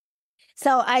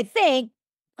 So I think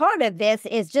part of this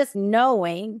is just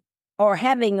knowing or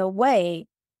having a way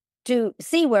to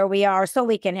see where we are so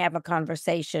we can have a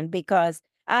conversation, because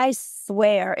I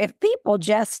swear if people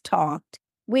just talked,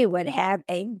 we would have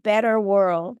a better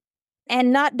world.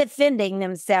 and not defending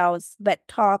themselves, but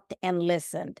talked and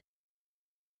listened.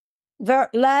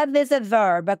 Love is a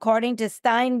verb. According to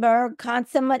Sternberg,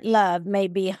 consummate love may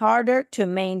be harder to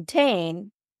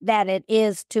maintain than it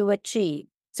is to achieve.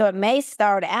 So it may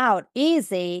start out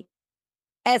easy,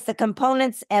 as the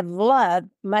components of love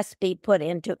must be put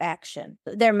into action.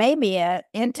 There may be an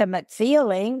intimate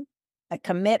feeling, a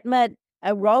commitment,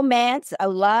 a romance, a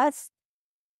lust,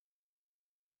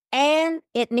 and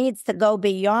it needs to go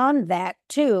beyond that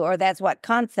too, or that's what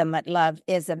consummate love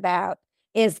is about,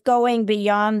 is going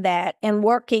beyond that and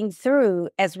working through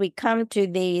as we come to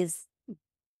these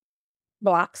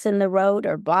blocks in the road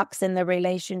or blocks in the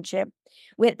relationship.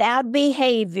 Without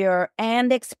behavior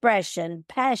and expression,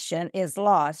 passion is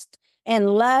lost, and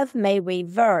love may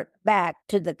revert back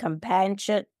to the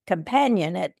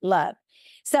companionate love.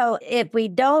 So if we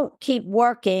don't keep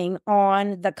working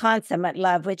on the consummate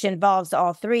love, which involves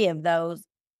all three of those,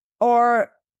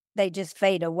 or they just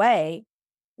fade away,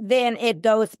 then it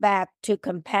goes back to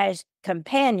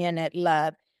companionate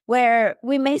love, where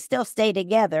we may still stay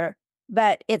together,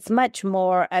 but it's much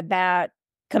more about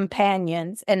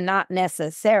companions and not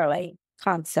necessarily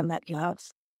consummate love.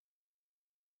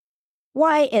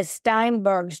 Why is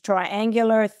Sternberg's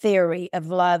triangular theory of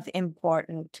love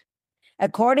important?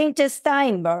 According to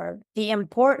Sternberg, the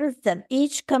importance of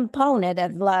each component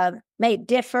of love may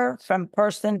differ from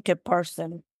person to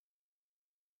person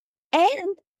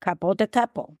and couple to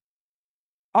couple.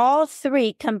 All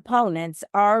three components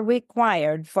are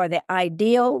required for the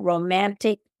ideal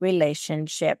romantic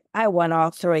relationship. I want all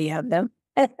three of them.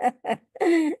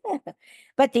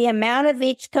 But the amount of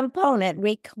each component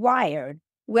required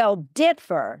will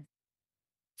differ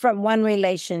from one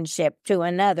relationship to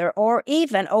another, or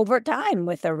even over time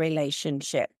with a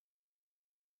relationship.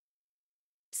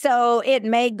 So it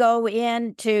may go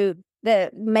into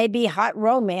maybe hot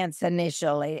romance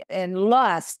initially and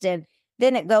lust, and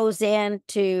then it goes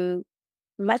into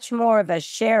much more of a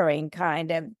sharing kind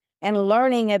of, and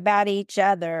learning about each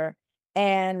other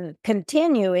and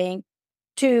continuing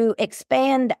to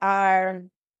expand our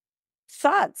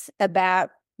thoughts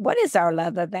about what is our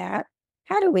love about?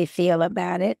 How do we feel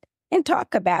about it? And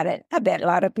talk about it. I bet a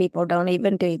lot of people don't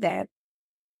even do that.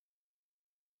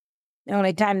 The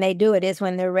only time they do it is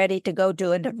when they're ready to go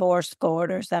to a divorce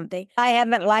court or something. I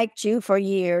haven't liked you for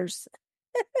years.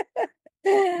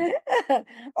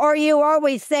 Or you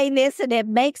always say this and it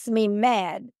makes me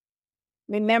mad.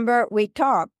 Remember, we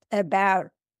talked about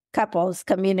couples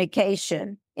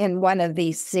communication in one of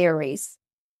these series.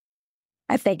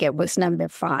 I think it was number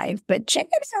 5, but check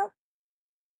it out.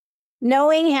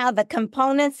 Knowing how the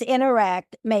components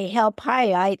interact may help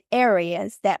highlight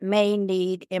areas that may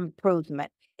need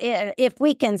improvement. If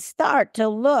we can start to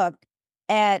look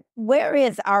at where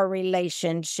is our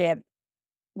relationship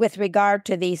with regard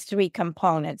to these three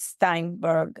components,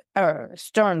 Sternberg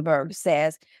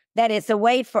says that it's a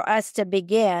way for us to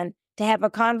begin to have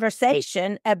a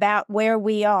conversation about where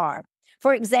we are.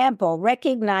 For example,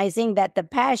 recognizing that the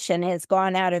passion has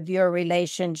gone out of your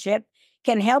relationship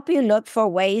can help you look for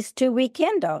ways to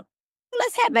rekindle.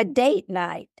 Let's have a date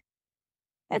night.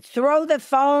 Let's throw the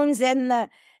phones in the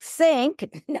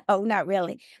sink. No, not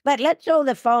really. But let's throw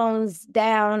the phones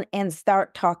down and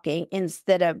start talking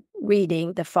instead of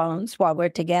reading the phones while we're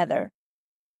together.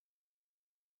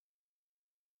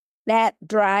 That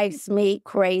drives me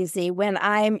crazy when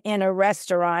I'm in a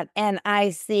restaurant and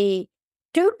I see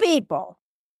 2 people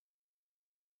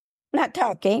not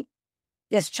talking,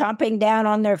 just chomping down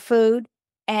on their food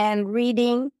and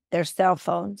reading their cell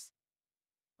phones.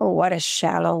 Oh, what a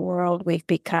shallow world we've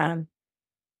become.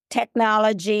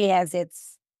 Technology has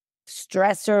its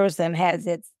stressors and has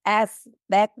its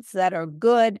aspects that are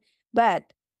good, but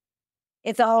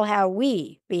it's all how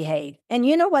we behave. And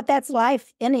you know what? That's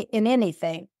life in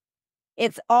anything.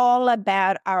 It's all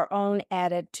about our own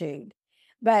attitude.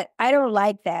 But I don't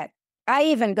like that. I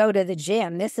even go to the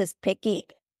gym. This is picky.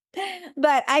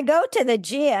 But I go to the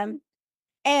gym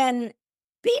and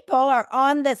people are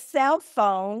on the cell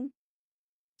phone,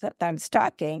 sometimes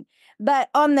talking, but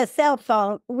on the cell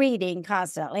phone reading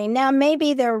constantly. Now,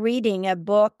 maybe they're reading a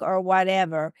book or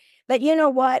whatever, but you know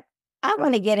what? I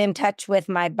want to get in touch with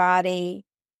my body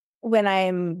when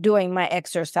I'm doing my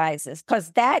exercises,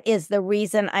 because that is the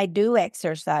reason I do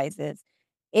exercises.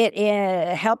 It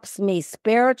helps me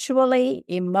spiritually,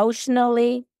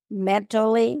 emotionally,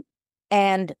 mentally,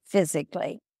 and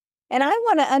physically. And I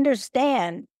want to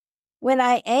understand when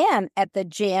I am at the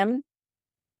gym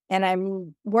and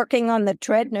I'm working on the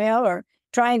treadmill or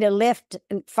trying to lift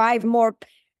 5 more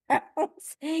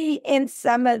pounds in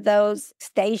some of those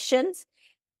stations,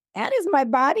 how does my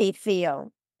body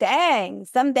feel? dang,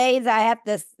 some days I have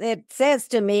to, it says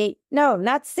to me, no,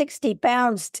 not 60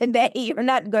 pounds today. You're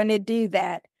not going to do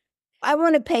that. I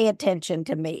want to pay attention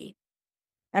to me.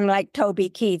 I'm like Toby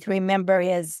Keith. Remember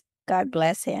his, God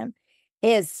bless him,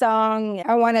 his song,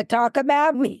 I Want to Talk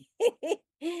About Me.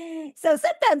 So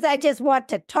sometimes I just want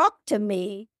to talk to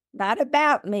me, not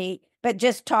about me, but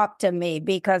just talk to me,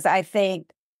 because I think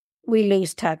we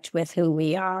lose touch with who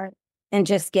we are and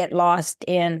just get lost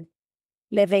in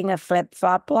living a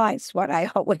flip-flop life's what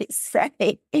I always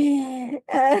say.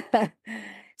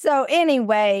 So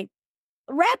anyway,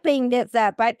 wrapping this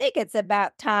up, I think it's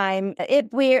about time.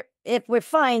 If we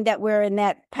find that we're in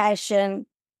that passion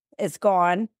is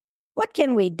gone, what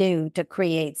can we do to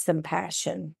create some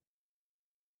passion?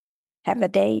 Have a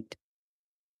date.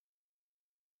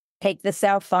 Take the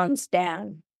cell phones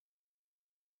down.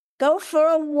 Go for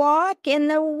a walk in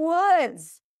the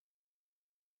woods.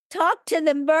 Talk to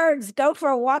the birds. Go for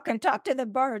a walk and talk to the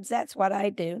birds. That's what I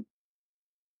do.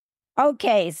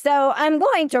 Okay, so I'm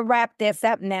going to wrap this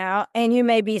up now, and you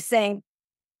may be saying,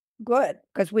 good,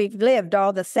 because we've lived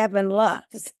all the 7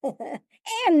 loves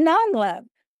and non-love.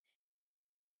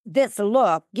 This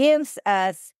look gives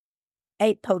us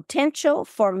a potential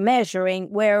for measuring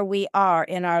where we are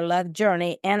in our love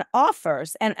journey and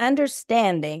offers an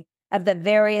understanding of the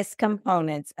various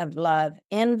components of love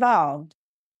involved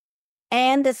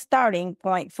and a starting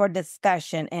point for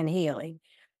discussion and healing.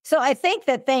 So I think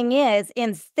the thing is,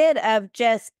 instead of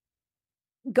just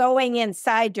going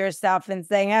inside yourself and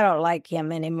saying, I don't like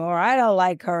him anymore, I don't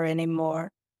like her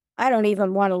anymore, I don't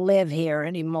even want to live here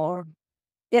anymore,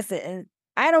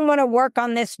 I don't want to work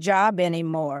on this job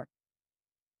anymore.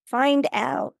 Find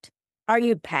out, are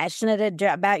you passionate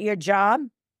about your job?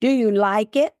 Do you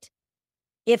like it?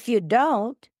 If you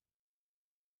don't,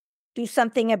 do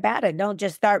something about it. Don't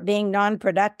just start being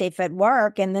non-productive at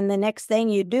work, and then the next thing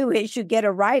you do is you get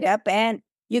a write-up and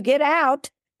you get out.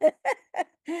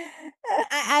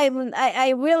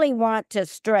 I really want to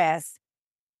stress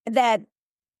that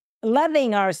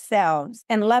loving ourselves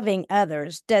and loving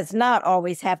others does not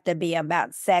always have to be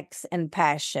about sex and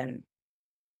passion,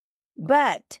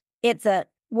 but it's a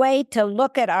way to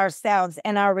look at ourselves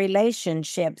and our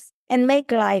relationships and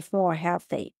make life more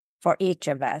healthy for each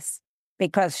of us.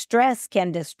 Because stress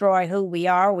can destroy who we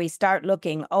are. We start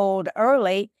looking old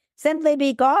early simply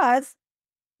because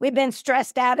we've been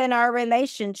stressed out in our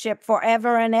relationship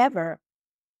forever and ever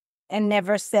and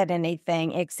never said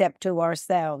anything except to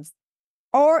ourselves.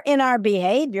 Or in our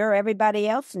behavior, everybody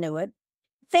else knew it.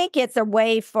 I think it's a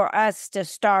way for us to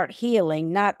start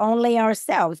healing, not only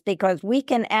ourselves, because we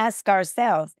can ask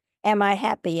ourselves, am I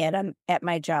happy at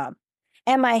my job?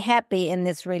 Am I happy in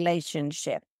this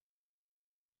relationship?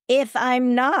 If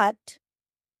I'm not,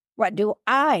 what do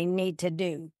I need to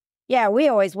do? Yeah, we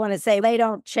always want to say they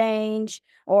don't change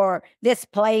or this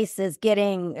place is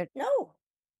getting, no.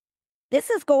 This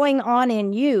is going on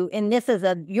in you, and this is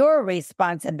your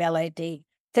responsibility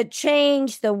to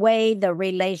change the way the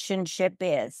relationship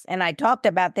is. And I talked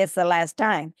about this the last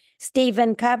time.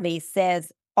 Stephen Covey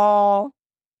says, all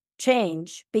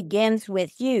change begins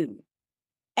with you.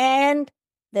 And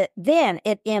then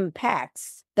it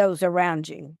impacts those around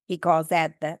you. He calls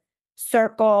that the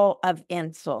circle of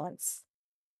influence.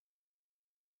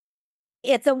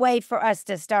 It's a way for us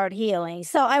to start healing.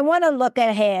 So I want to look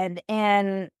ahead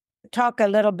and talk a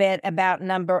little bit about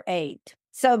number 8.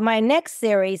 So my next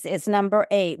series is number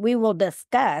 8. We will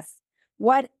discuss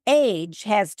what age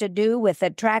has to do with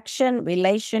attraction,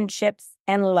 relationships,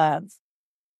 and love.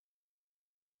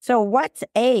 So what's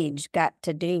age got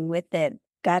to do with it?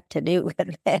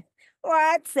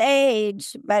 What's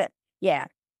age? But yeah.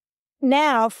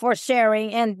 Now for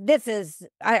sharing, and this is,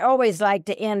 I always like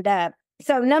to end up.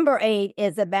 So number 8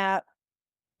 is about,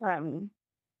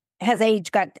 has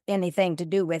age got anything to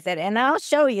do with it? And I'll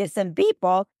show you some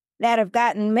people that have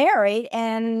gotten married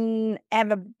and have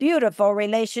a beautiful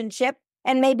relationship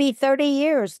and maybe 30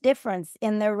 years difference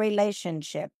in their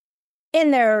relationship.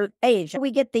 In their age,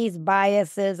 we get these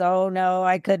biases. Oh, no,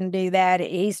 I couldn't do that.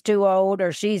 He's too old,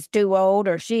 or she's too old,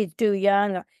 or she's too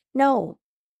young. No.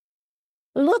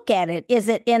 Look at it. Is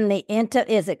it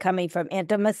is it coming from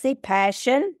intimacy,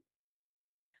 passion,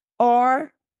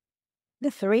 or the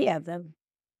 3 of them?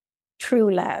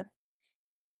 True love.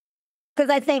 Because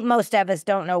I think most of us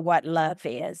don't know what love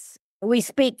is. We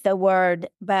speak the word,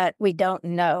 but we don't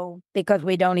know because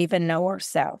we don't even know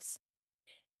ourselves.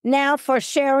 Now for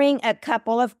sharing a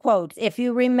couple of quotes. If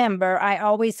you remember, I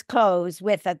always close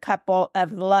with a couple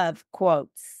of love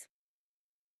quotes.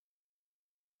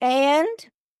 And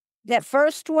the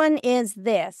first one is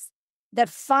this: the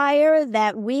fire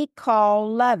that we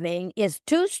call loving is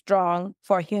too strong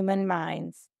for human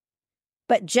minds.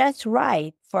 but just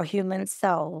right for human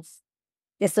souls.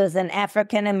 This was an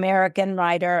African-American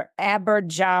writer,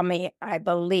 Aberjami, I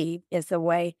believe is the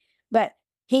way, but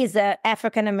he's an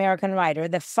African-American writer.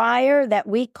 The fire that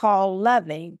we call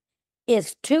loving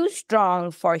is too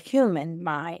strong for human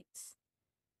minds,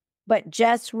 but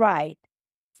just right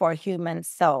for human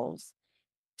souls.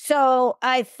 So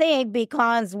I think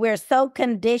because we're so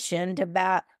conditioned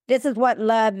about this is what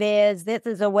love is, this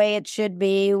is the way it should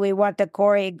be, we want to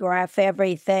choreograph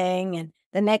everything, and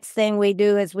the next thing we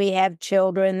do is we have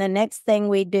children. The next thing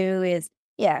we do is,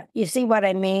 you see what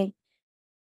I mean?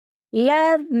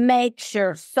 Love makes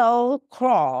your soul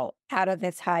crawl out of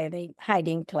its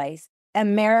hiding place.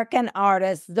 American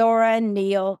artist Zora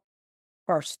Neale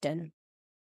Hurston.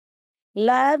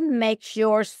 Love makes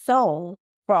your soul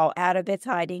crawl out of its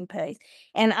hiding place.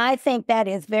 And I think that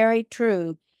is very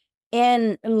true.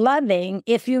 In loving,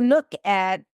 if you look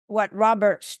at what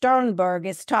Robert Sternberg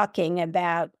is talking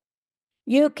about,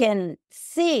 you can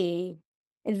see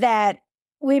that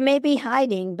we may be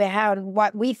hiding behind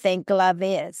what we think love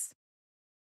is.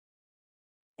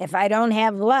 If I don't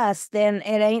have lust, then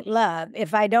it ain't love.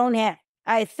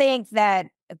 I think that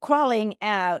crawling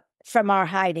out from our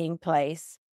hiding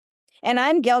place, and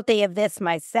I'm guilty of this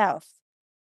myself,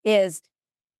 is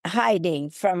hiding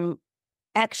from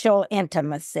actual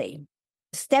intimacy,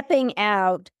 stepping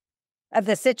out of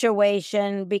the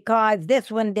situation because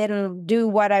this one didn't do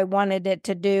what I wanted it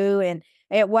to do, and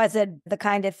it wasn't the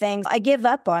kind of thing. I give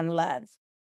up on love,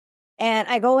 and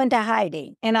I go into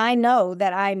hiding, and I know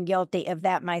that I'm guilty of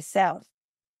that myself.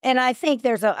 And I think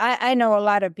I know a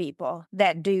lot of people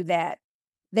that do that.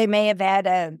 They may have had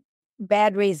a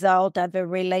bad result of a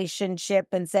relationship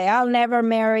and say, I'll never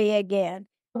marry again.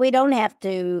 We don't have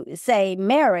to say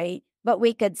marry, but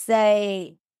we could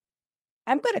say,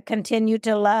 I'm going to continue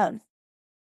to love.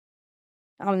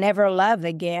 I'll never love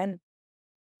again.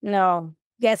 No,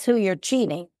 guess who you're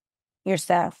cheating?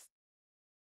 Yourself.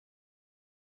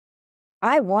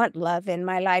 I want love in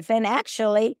my life. And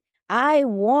actually, I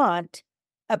want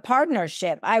a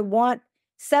partnership. I want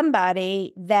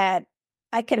somebody that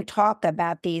I can talk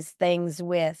about these things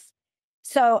with.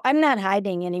 So I'm not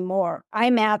hiding anymore.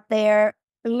 I'm out there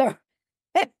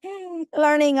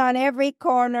learning on every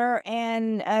corner,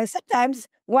 and sometimes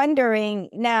wondering,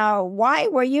 now, why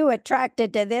were you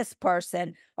attracted to this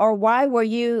person? Or why were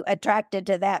you attracted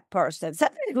to that person?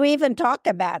 Sometimes we even talk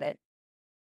about it.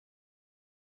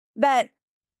 But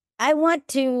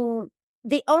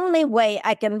the only way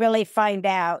I can really find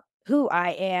out who I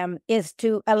am is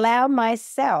to allow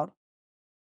myself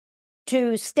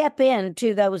to step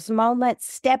into those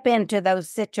moments, step into those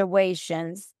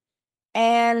situations,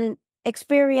 and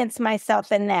experience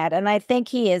myself in that. And I think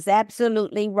he is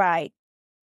absolutely right.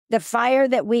 The fire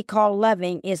that we call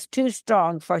loving is too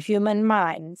strong for human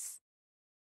minds,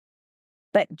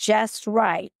 but just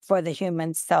right for the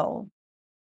human soul.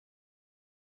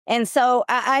 And so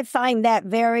I find that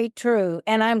very true,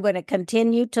 and I'm going to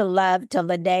continue to love till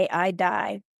the day I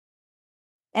die.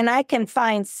 And I can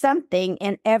find something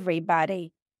in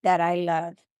everybody that I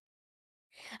love.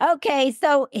 Okay,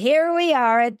 so here we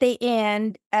are at the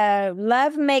end.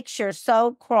 Love makes your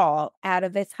soul crawl out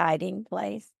of its hiding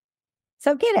place.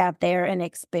 So get out there and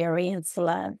experience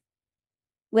love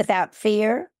without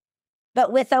fear,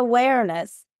 but with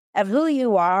awareness of who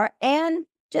you are, and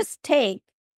just take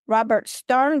Robert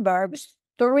Sternberg's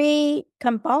 3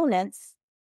 components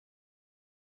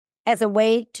as a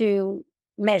way to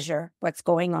measure what's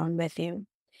going on with you.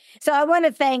 So I want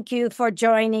to thank you for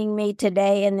joining me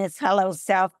today in this Hello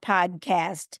Self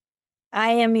podcast. I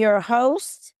am your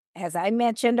host, as I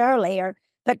mentioned earlier,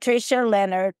 Patricia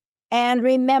Leonard. And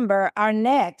remember, our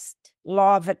next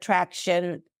Law of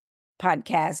Attraction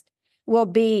podcast will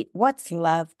be What's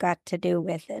Love Got to Do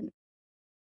with It?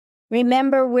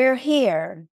 Remember, we're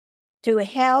here to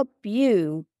help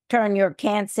you turn your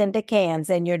can'ts into cans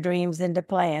and your dreams into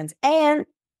plans, and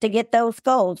to get those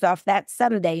goals off that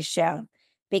someday shelf,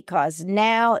 because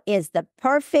now is the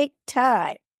perfect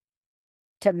time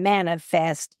to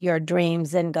manifest your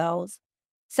dreams and goals.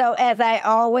 So as I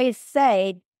always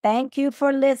say, thank you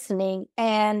for listening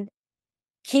and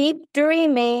keep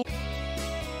dreaming.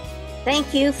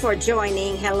 Thank you for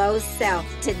joining Hello Self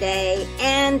today,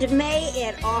 and may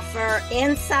it offer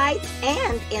insight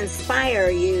and inspire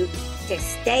you to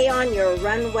stay on your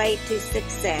runway to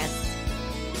success.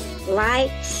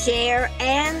 Like, share,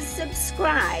 and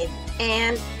subscribe.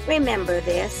 And remember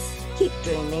this, keep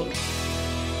dreaming.